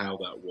was or how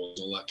that was,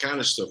 all that kind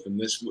of stuff. And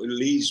this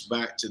leads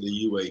back to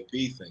the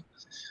UAP thing,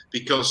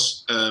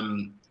 because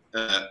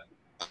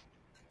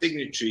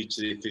signatory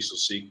to the Official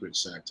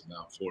Secrets Act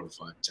about 4 or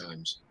 5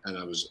 times. And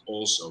I was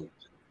also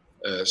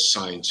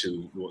signed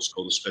to what's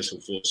called a Special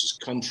Forces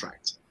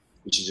contract,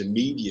 which is a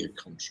media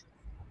contract.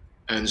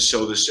 And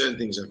so there's certain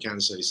things I can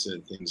say,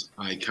 certain things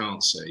I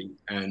can't say.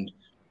 And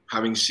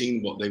having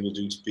seen what they will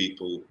do to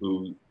people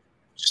who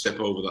step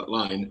over that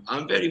line,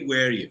 I'm very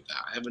wary of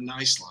that. I have a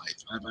nice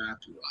life. I have a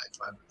happy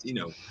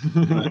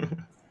life.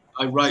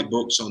 I write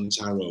books on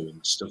tarot and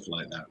stuff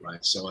like that,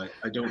 right? So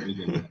I don't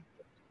really know.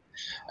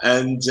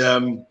 And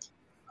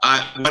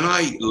when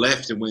I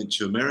left and went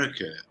to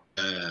America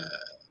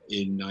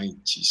in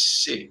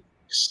 '96,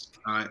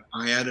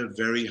 I had a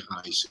very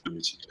high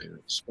security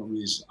clearance,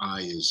 probably as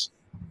high as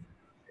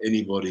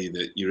anybody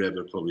that you're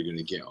ever probably going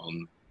to get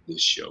on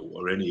this show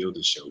or any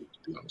other show, to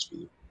be honest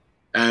with you.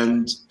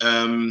 And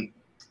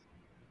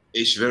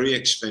it's very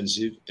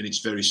expensive and it's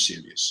very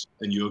serious.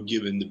 And you're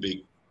given the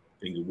big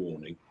finger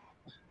warning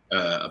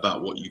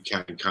about what you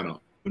can and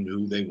cannot and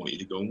who they want you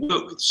to go and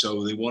work with.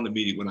 So they wanted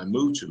me to, when I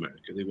moved to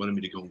America, they wanted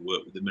me to go and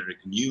work with the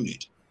American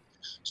unit.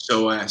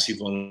 So I actually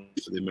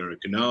volunteered for the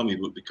American Army,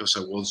 but because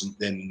I wasn't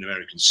then an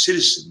American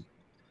citizen,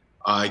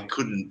 I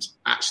couldn't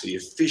actually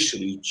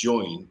officially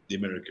join the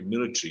American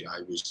military.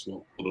 I was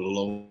what called a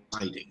lone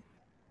hiding,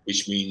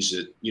 which means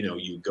that, you know,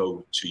 you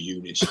go to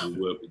units,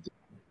 you work with them,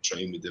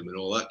 train with them and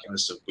all that kind of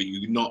stuff, but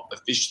you're not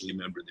officially a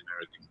member of the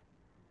American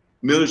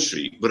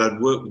military. But I'd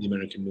worked with the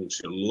American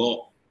military a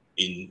lot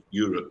in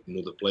Europe and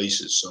other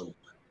places, so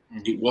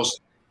it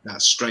wasn't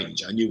that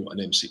strange. I knew what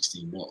an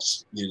M16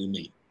 was, you know what I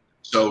mean?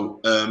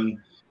 So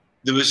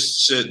there was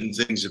certain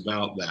things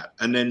about that.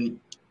 And then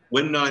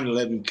when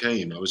 9/11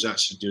 came, I was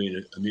actually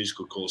doing a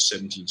musical called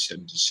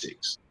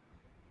 1776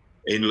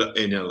 in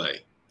LA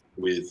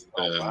with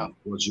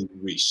Roger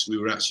Reese. We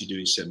were actually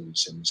doing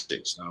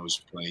 1776, and I was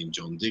playing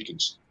John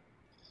Dickens.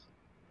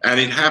 And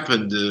it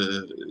happened,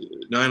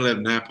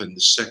 9/11 happened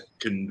the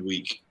second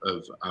week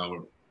of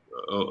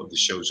the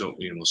show's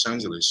opening in Los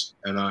Angeles,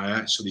 and I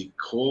actually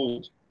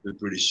called the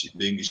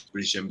English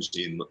British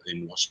Embassy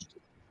in Washington,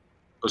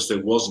 because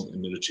there wasn't a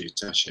military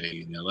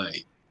attaché in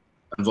LA,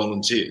 and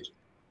volunteered.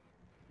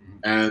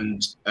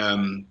 And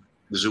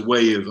there's a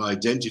way of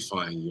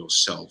identifying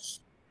yourself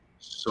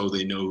so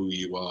they know who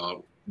you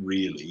are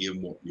really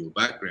and what your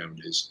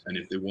background is. And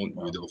if they want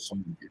you, they'll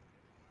find you.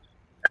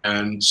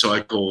 And so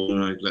I called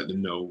and I let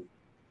them know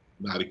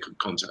how to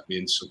contact me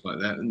and stuff like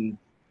that. And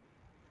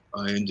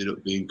I ended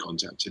up being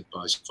contacted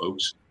by some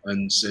folks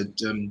and said,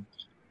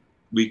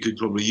 we could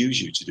probably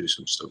use you to do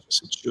some stuff. I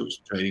said, sure,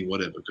 training,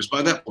 whatever. Because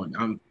by that point,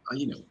 I'm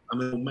an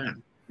old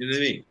man. You know what I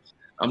mean?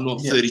 I'm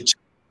not 32.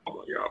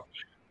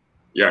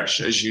 Yes,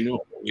 as you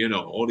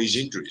know, all these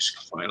injuries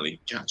finally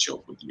catch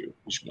up with you.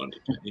 Which one?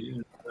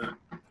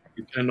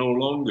 You can no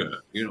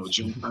longer,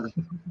 jump out.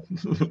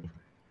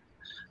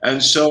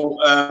 And so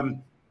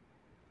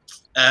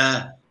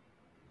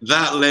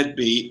that led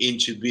me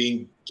into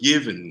being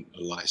given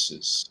a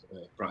license,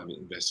 a private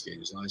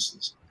investigator's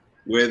license,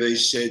 where they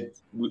said,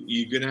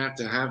 you're going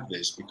to have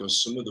this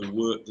because some of the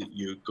work that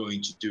you're going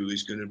to do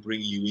is going to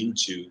bring you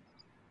into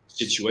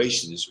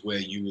situations where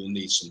you will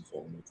need some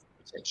form of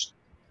protection.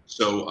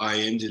 So I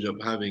ended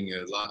up having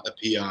a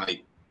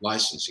PI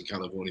license in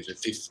California for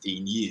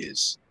 15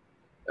 years,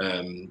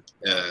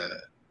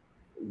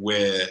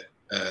 where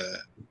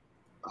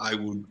I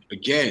would,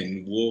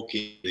 again, walk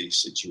in these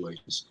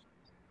situations.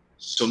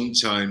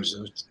 Sometimes,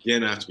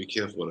 again, I have to be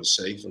careful what I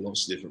say for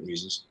lots of different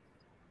reasons.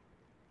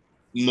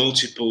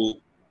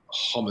 Multiple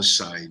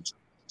homicide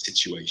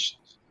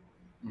situations.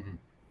 Mm-hmm.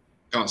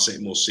 Can't say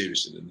it more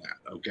seriously than that,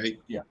 okay?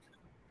 Yeah.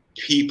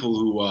 People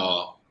who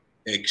are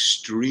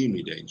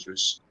extremely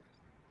dangerous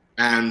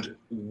and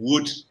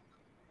would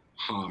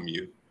harm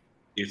you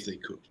if they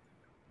could.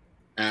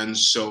 And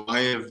so I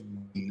have,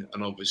 and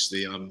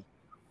obviously I'm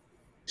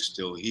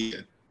still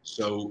here.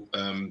 So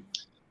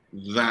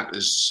that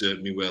has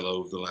served me well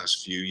over the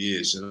last few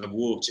years. And I've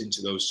walked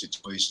into those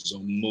situations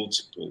on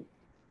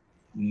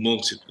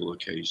multiple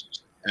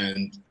occasions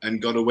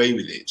and got away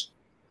with it.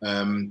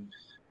 And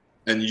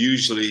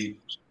usually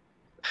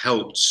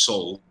helped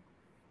solve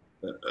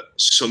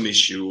some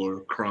issue or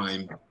a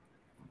crime.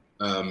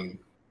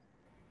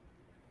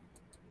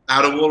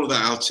 Out of all of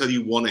that, I'll tell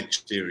you one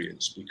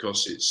experience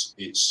because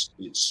it's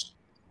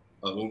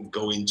I won't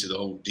go into the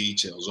whole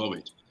details of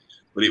it,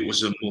 but it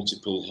was a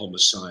multiple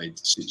homicide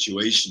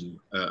situation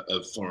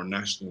of foreign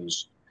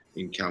nationals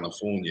in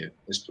California.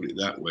 Let's put it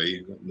that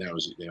way. That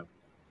narrows it down.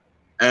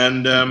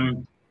 And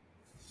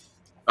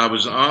I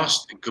was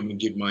asked to come and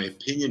give my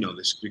opinion on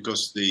this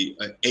because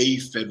a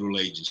federal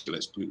agency,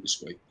 let's put it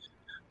this way,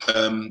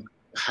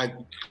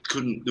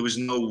 there was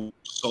no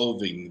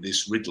solving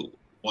this riddle,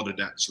 what had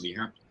actually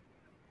happened.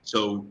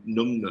 So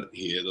Numbnut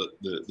here,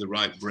 the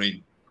right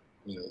brain,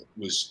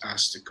 was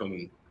asked to come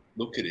and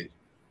look at it.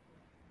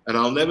 And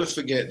I'll never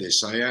forget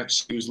this. I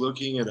actually was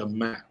looking at a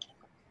map,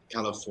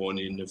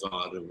 California,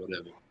 Nevada,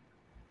 whatever.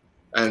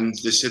 And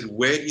they said,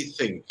 where do you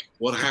think,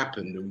 what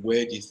happened and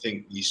where do you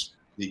think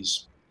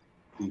these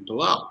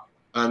people are?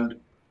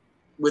 And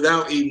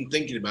without even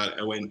thinking about it,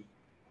 I went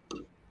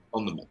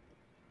on the map,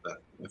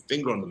 my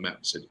finger on the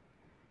map said,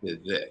 they're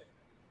there.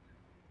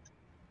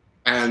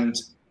 And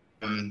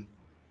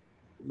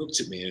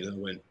looked at me and I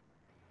went,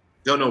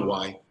 don't know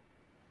why.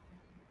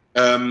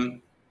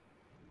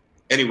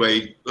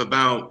 Anyway,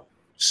 about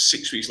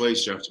 6 weeks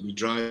later, after me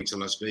driving to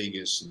Las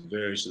Vegas and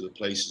various other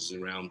places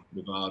around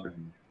Nevada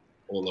and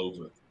all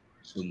over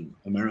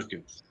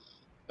America,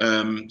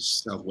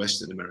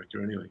 southwestern America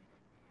anyway,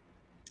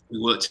 we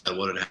worked out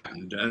what had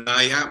happened. And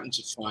I happened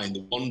to find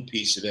the one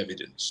piece of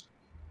evidence.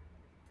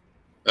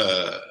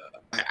 I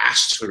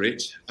asked for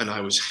it and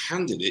I was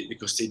handed it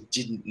because they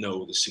didn't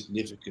know the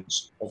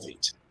significance of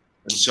it.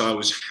 And so I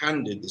was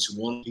handed this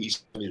one piece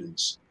of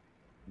evidence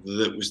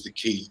that was the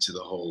key to the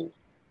whole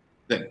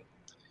thing.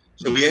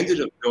 So we ended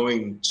up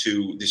going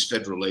to this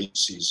federal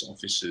agency's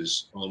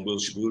offices on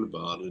Wilshire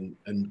Boulevard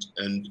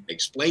and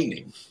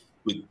explaining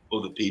with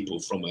other people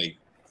from a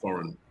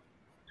foreign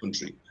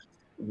country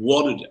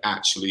what had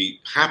actually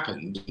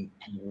happened and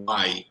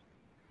why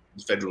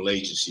the federal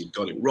agency had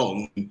got it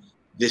wrong.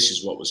 This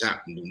is what was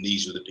happened, and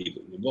these were the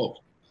people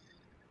involved.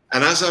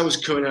 And as I was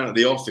coming out of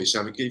the office,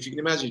 if you can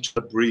imagine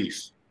trying to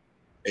brief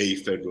a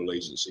federal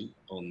agency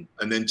on,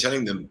 and then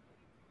telling them,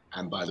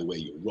 and by the way,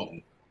 you're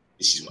wrong,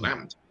 this is what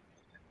happened.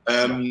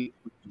 We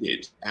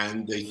did,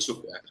 and they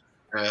took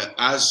that.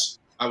 As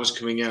I was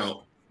coming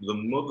out, the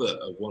mother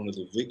of one of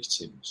the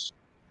victims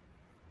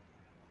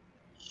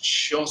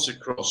shot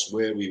across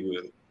where we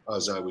were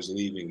as I was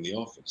leaving the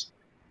office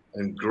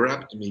and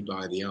grabbed me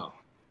by the arm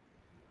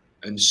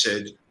and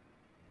said,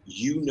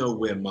 "You know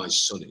where my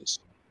son is.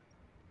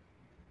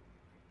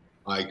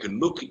 I can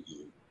look at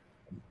you,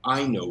 and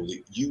I know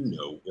that you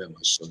know where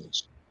my son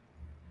is."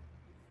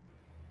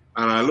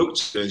 And I looked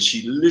at her, and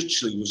she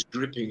literally was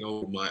gripping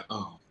over my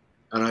arm.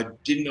 And I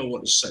didn't know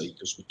what to say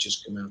because we'd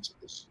just come out of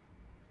this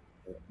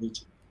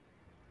meeting.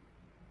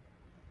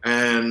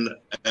 And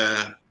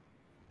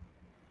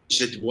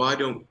she said, why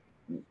don't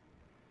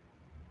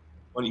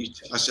you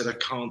I said, I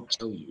can't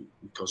tell you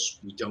because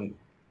we don't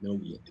know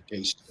yet. The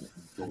case is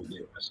not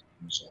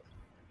resolved.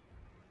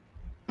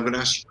 I'm going to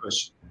ask you a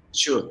question.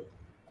 Sure.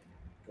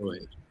 Go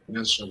ahead.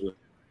 Answer I will.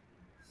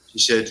 She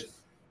said,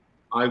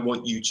 I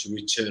want you to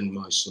return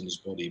my son's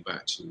body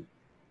back to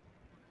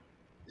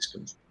this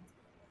country.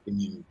 Can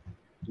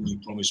you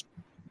promise me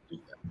to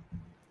do that?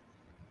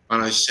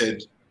 And I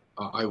said,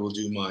 I will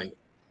do my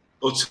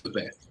utter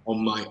best.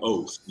 On my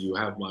oath, you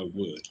have my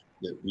word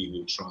that we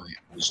will try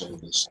and resolve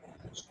this.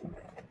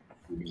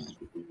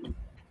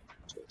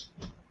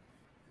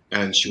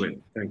 And she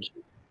went, thank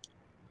you.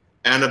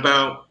 And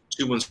about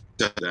 2 months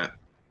after that,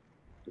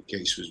 the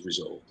case was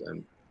resolved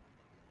and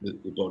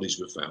the bodies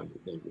were found and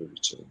they were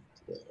returned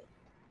to their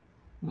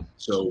home.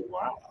 So,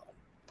 wow.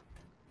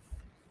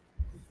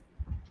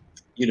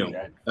 You know,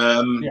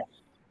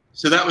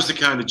 so that was the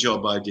kind of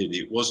job I did.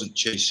 It wasn't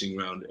chasing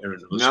around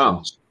errand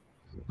husbands.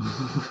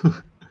 No.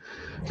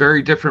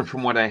 Very different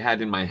from what I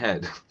had in my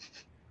head.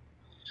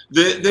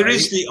 There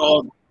is the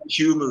odd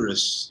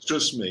humorous,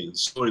 trust me,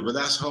 story, but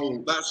that's a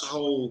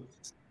whole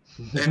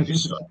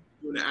episode,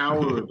 an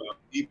hour about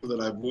people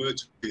that I've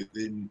worked with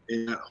in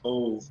that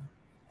whole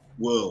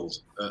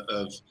world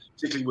of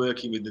particularly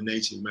working with the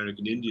Native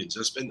American Indians.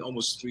 I spent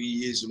almost 3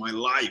 years of my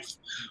life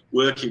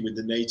working with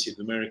the Native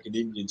American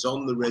Indians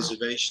on the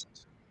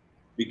reservations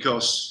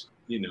because,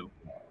 you know,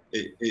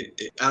 and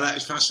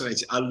it's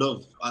fascinating. I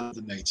love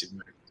the Native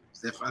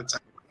Americans. They're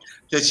fantastic.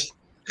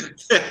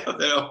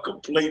 They're all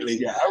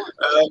completely.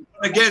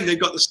 Again, they've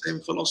got the same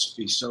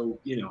philosophy. So,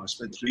 you know, I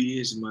spent 3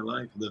 years of my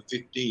life, the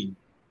 15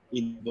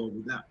 involved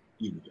with that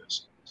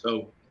universe.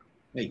 So,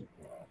 hey.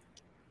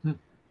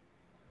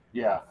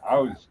 Yeah, I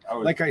was.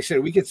 Like I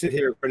said, we could sit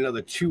here for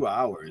another 2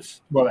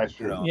 hours. Well, that's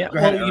true. Yeah. Go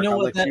ahead, Eric, I'll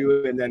let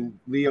you, and then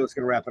Leo's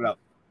going to wrap it up.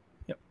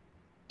 Yep.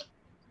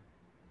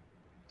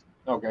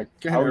 Okay.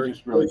 Go ahead, I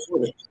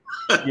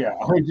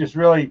was just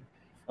really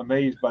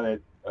amazed by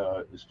that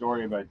the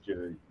story about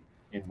you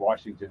in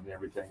Washington and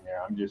everything.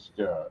 There, I'm just.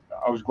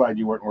 I was glad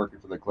you weren't working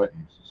for the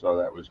Clintons, so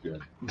that was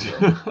good.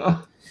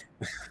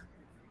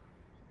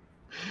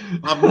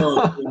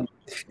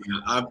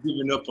 I've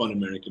given up on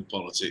American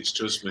politics.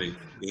 Trust me.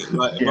 Me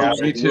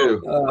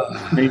too.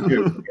 Me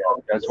too.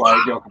 Yeah, that's why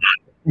I joke.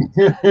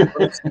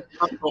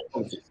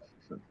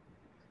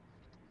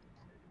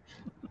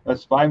 A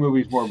spy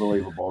movie is more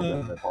believable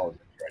than the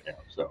politics right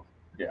now. So,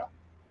 yeah.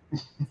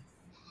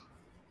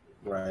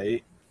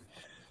 Right.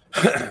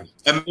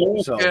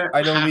 So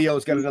I know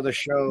Leo's got another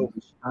show.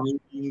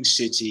 Shining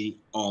city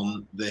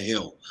on the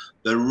hill.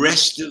 The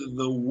rest of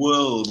the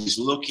world is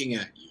looking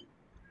at you,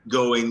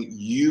 going,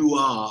 you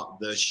are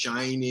the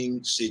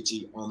shining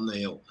city on the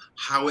hill.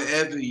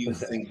 However you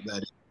think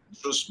that is.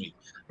 Trust me,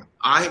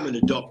 I am an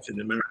adopted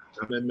American.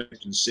 I'm an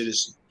American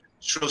citizen.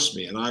 Trust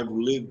me, and I've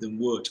lived and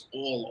worked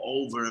all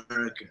over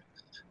America.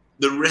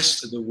 The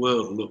rest of the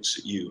world looks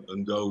at you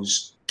and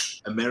goes,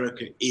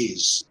 America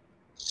is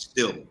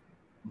still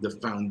the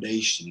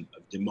foundation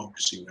of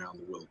democracy around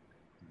the world.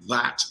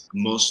 That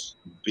must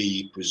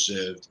be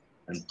preserved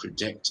and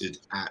protected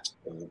at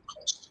all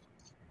costs.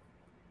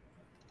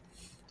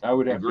 I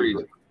would agree.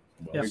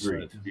 Yes.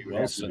 Agreed.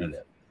 Well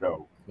said.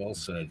 So. Well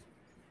said.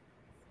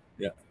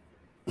 Yeah.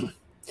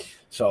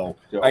 So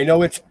I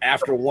know it's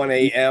after 1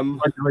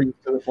 a.m.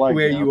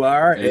 where you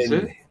are. Is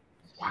it?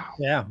 Wow.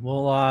 Yeah.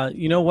 Well,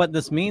 you know what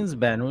this means,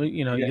 Ben?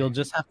 You know, you'll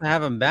just have to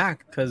have him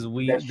back because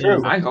That's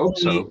true. I hope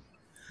so.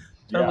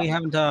 button we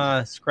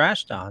haven't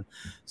scratched on.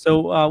 So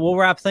we'll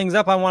wrap things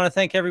up. I want to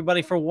thank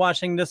everybody for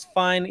watching this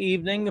fine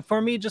evening.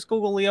 For me, just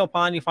Google Leo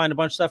Pond. You find a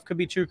bunch of stuff. Could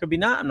be true, could be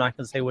not. I'm not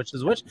going to say which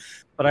is which,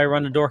 but I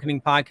run the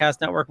Dorkening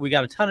Podcast Network. We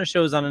got a ton of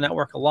shows on the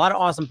network. A lot of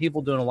awesome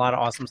people doing a lot of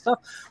awesome stuff.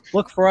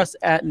 Look for us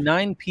at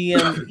 9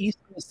 p.m.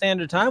 Eastern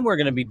Standard Time. We're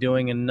going to be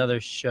doing another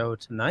show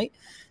tonight.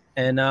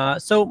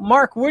 And so,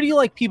 Mark, where do you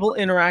like people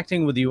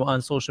interacting with you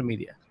on social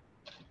media?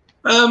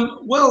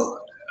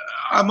 Well,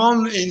 I'm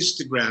on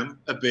Instagram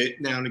a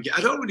bit now and again.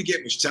 I don't really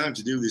get much time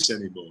to do this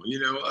anymore.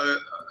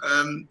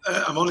 I'm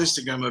on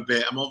Instagram a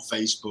bit. I'm on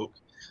Facebook.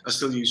 I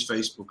still use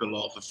Facebook a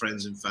lot for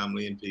friends and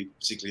family and people,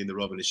 particularly in the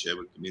Robin and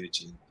Sherwood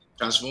community,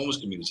 Transformers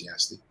community,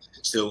 actually,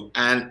 still.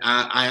 And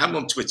I am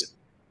on Twitter.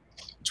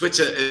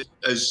 Twitter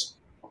has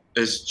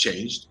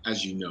changed,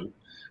 as you know.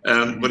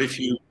 But if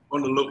you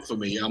want to look for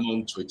me, I'm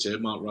on Twitter,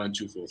 Mark Ryan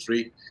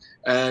 243,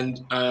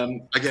 and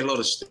I get a lot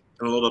of stuff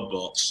and a lot of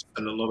bots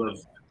and a lot of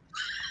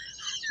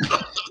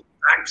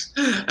thanks.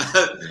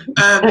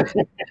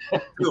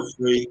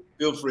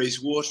 Feel free.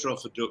 It's water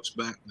off a duck's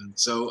back, man.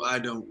 So I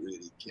don't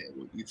really care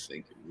what you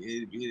think of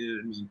me. You know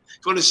what I mean? If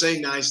you want to say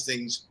nice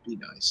things, be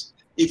nice.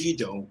 If you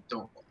don't.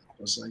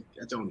 Because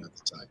I don't have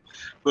the time.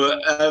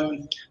 But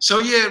so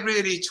yeah,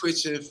 really,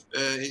 Twitter,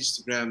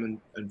 Instagram,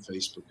 and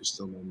Facebook are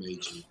still my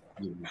major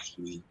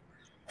three.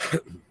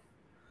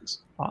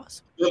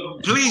 Awesome.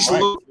 But please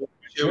look for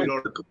Sherwood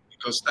Oracle,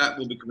 because that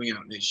will be coming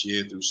out next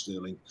year through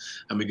Sterling,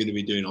 and we're going to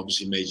be doing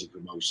obviously major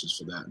promotions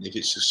for that. And if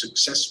it's as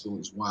successful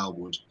as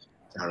Wildwood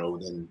Tarot,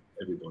 then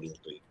everybody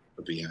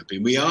will be happy.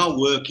 We are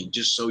working,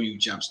 just so you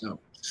chaps know,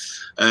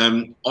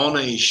 on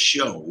a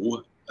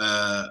show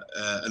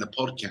and a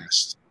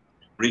podcast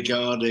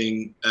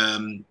regarding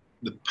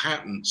the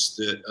patents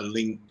that are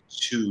linked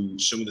to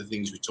some of the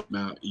things we talk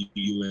about,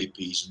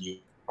 UAPs and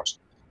UAPs,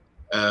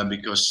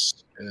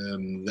 because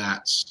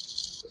that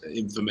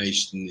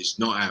information is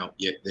not out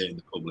yet there in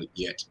the public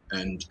yet,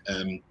 and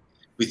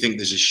we think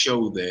there's a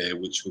show there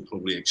which will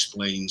probably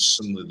explain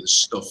some of the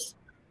stuff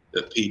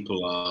that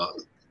people are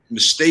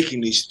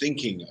mistakenly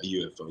thinking are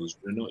UFOs,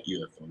 but are not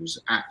UFOs.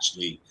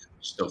 Actually,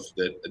 stuff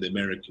that the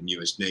American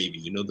U.S.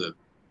 Navy and other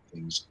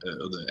things,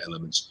 other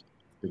elements,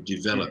 have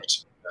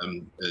developed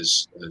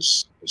as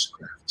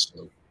craft.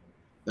 So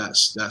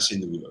that's in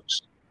the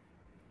works.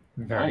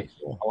 Very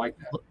cool. I like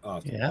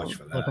that. Yeah,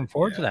 looking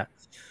forward to that.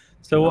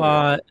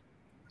 So,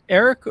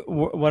 Eric,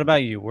 what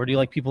about you? Where do you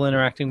like people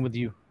interacting with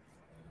you?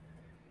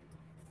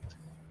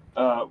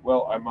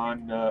 Well, I'm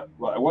on.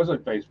 Well, I was on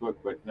Facebook,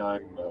 but now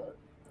I'm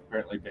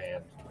apparently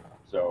banned.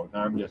 So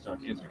now I'm just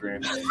on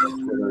Instagram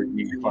and Twitter.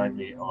 You can find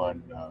me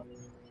on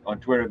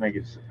Twitter. I think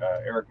it's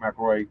Eric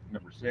McElroy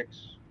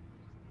 #6,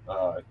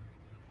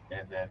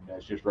 and then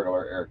it's just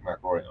regular Eric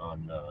McElroy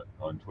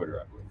on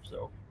Twitter, I believe.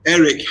 So,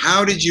 Eric,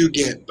 how did you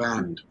get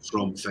banned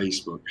from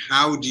Facebook?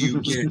 How do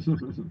you get?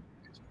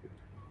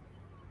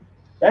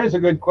 That is a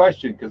good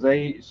question, because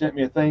they sent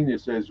me a thing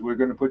that says we're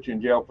going to put you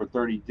in jail for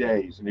 30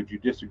 days, and if you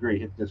disagree,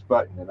 hit this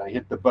button. And I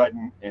hit the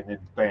button, and then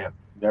bam,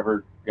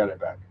 never got it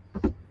back.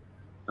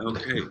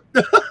 Okay.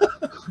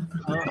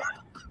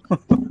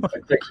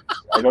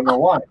 I don't know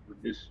why.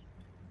 Just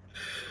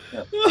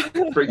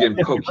friggin'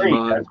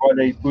 Pokemon. That's why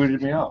they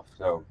booted me off.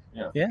 So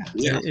yeah.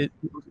 It's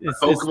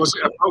a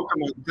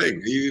Pokemon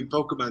thing. Are you in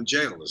Pokemon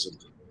jail or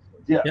something?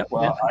 Yeah.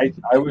 Well, I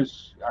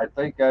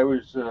think I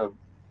was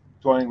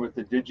toying with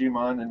the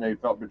Digimon, and they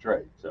felt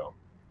betrayed. So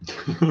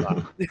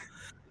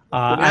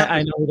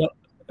I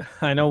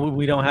know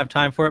we don't have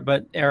time for it,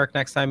 but Eric,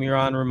 next time you're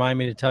on, remind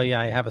me to tell you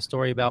I have a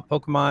story about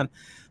Pokemon,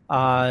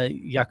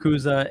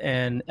 Yakuza,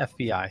 and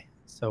FBI.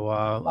 So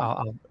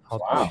I'll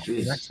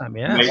next time.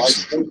 Yeah,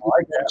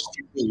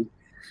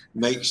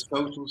 makes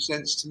total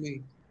sense to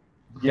me.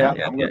 Yeah,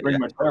 I'm gonna bring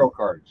my tarot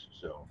cards.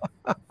 So,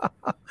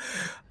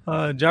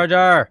 Jar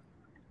Jar.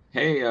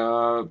 Hey,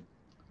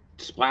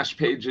 splash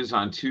pages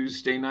on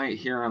Tuesday night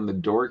here on the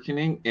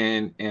Dorkening,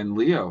 and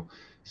Leo,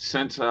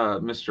 since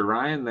Mr.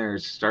 Ryan there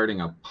is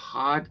starting a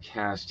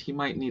podcast, he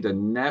might need a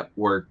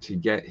network to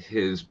get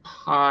his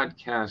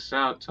podcast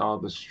out to all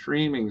the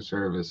streaming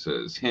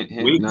services. Hint,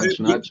 hint,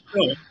 nudge.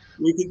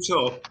 We can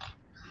talk.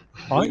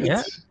 Oh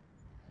yeah.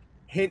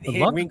 Hint,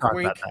 hint, wink,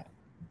 wink.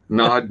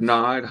 Nod,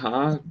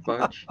 huh?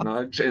 Budge,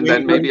 nudge. And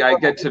then maybe I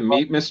get to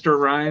meet Mr.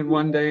 Ryan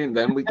one day, and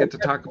then we get to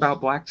talk about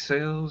black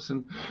sails.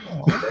 And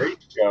there you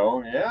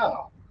go.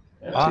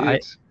 Yeah.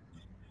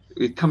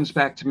 It comes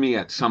back to me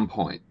at some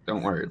point.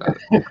 Don't worry about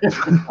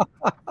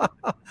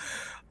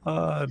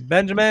it.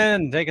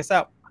 Benjamin, take us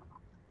out.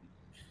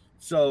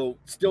 So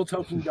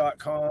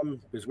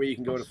stilltoking.com is where you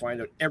can go to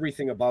find out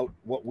everything about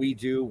what we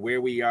do, where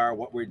we are,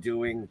 what we're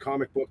doing,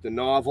 comic book, the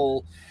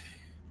novel,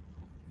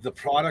 the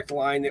product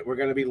line that we're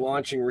going to be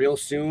launching real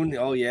soon.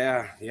 Oh,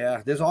 yeah.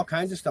 There's all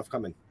kinds of stuff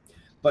coming.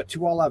 But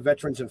to all our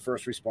veterans and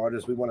first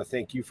responders, we want to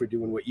thank you for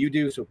doing what you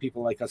do so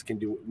people like us can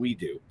do what we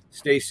do.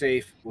 Stay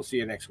safe. We'll see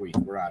you next week.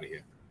 We're out of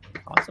here.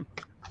 Awesome.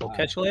 We'll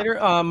catch you later.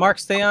 Mark,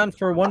 stay on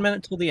for 1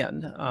 minute till the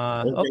end.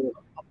 Okay.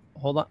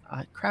 hold on.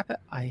 Crap it.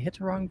 I hit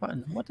the wrong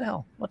button. What the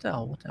hell?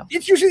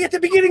 It's usually at the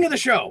beginning of the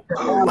show,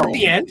 not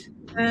the end.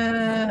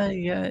 Yeah,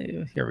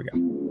 here we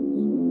go.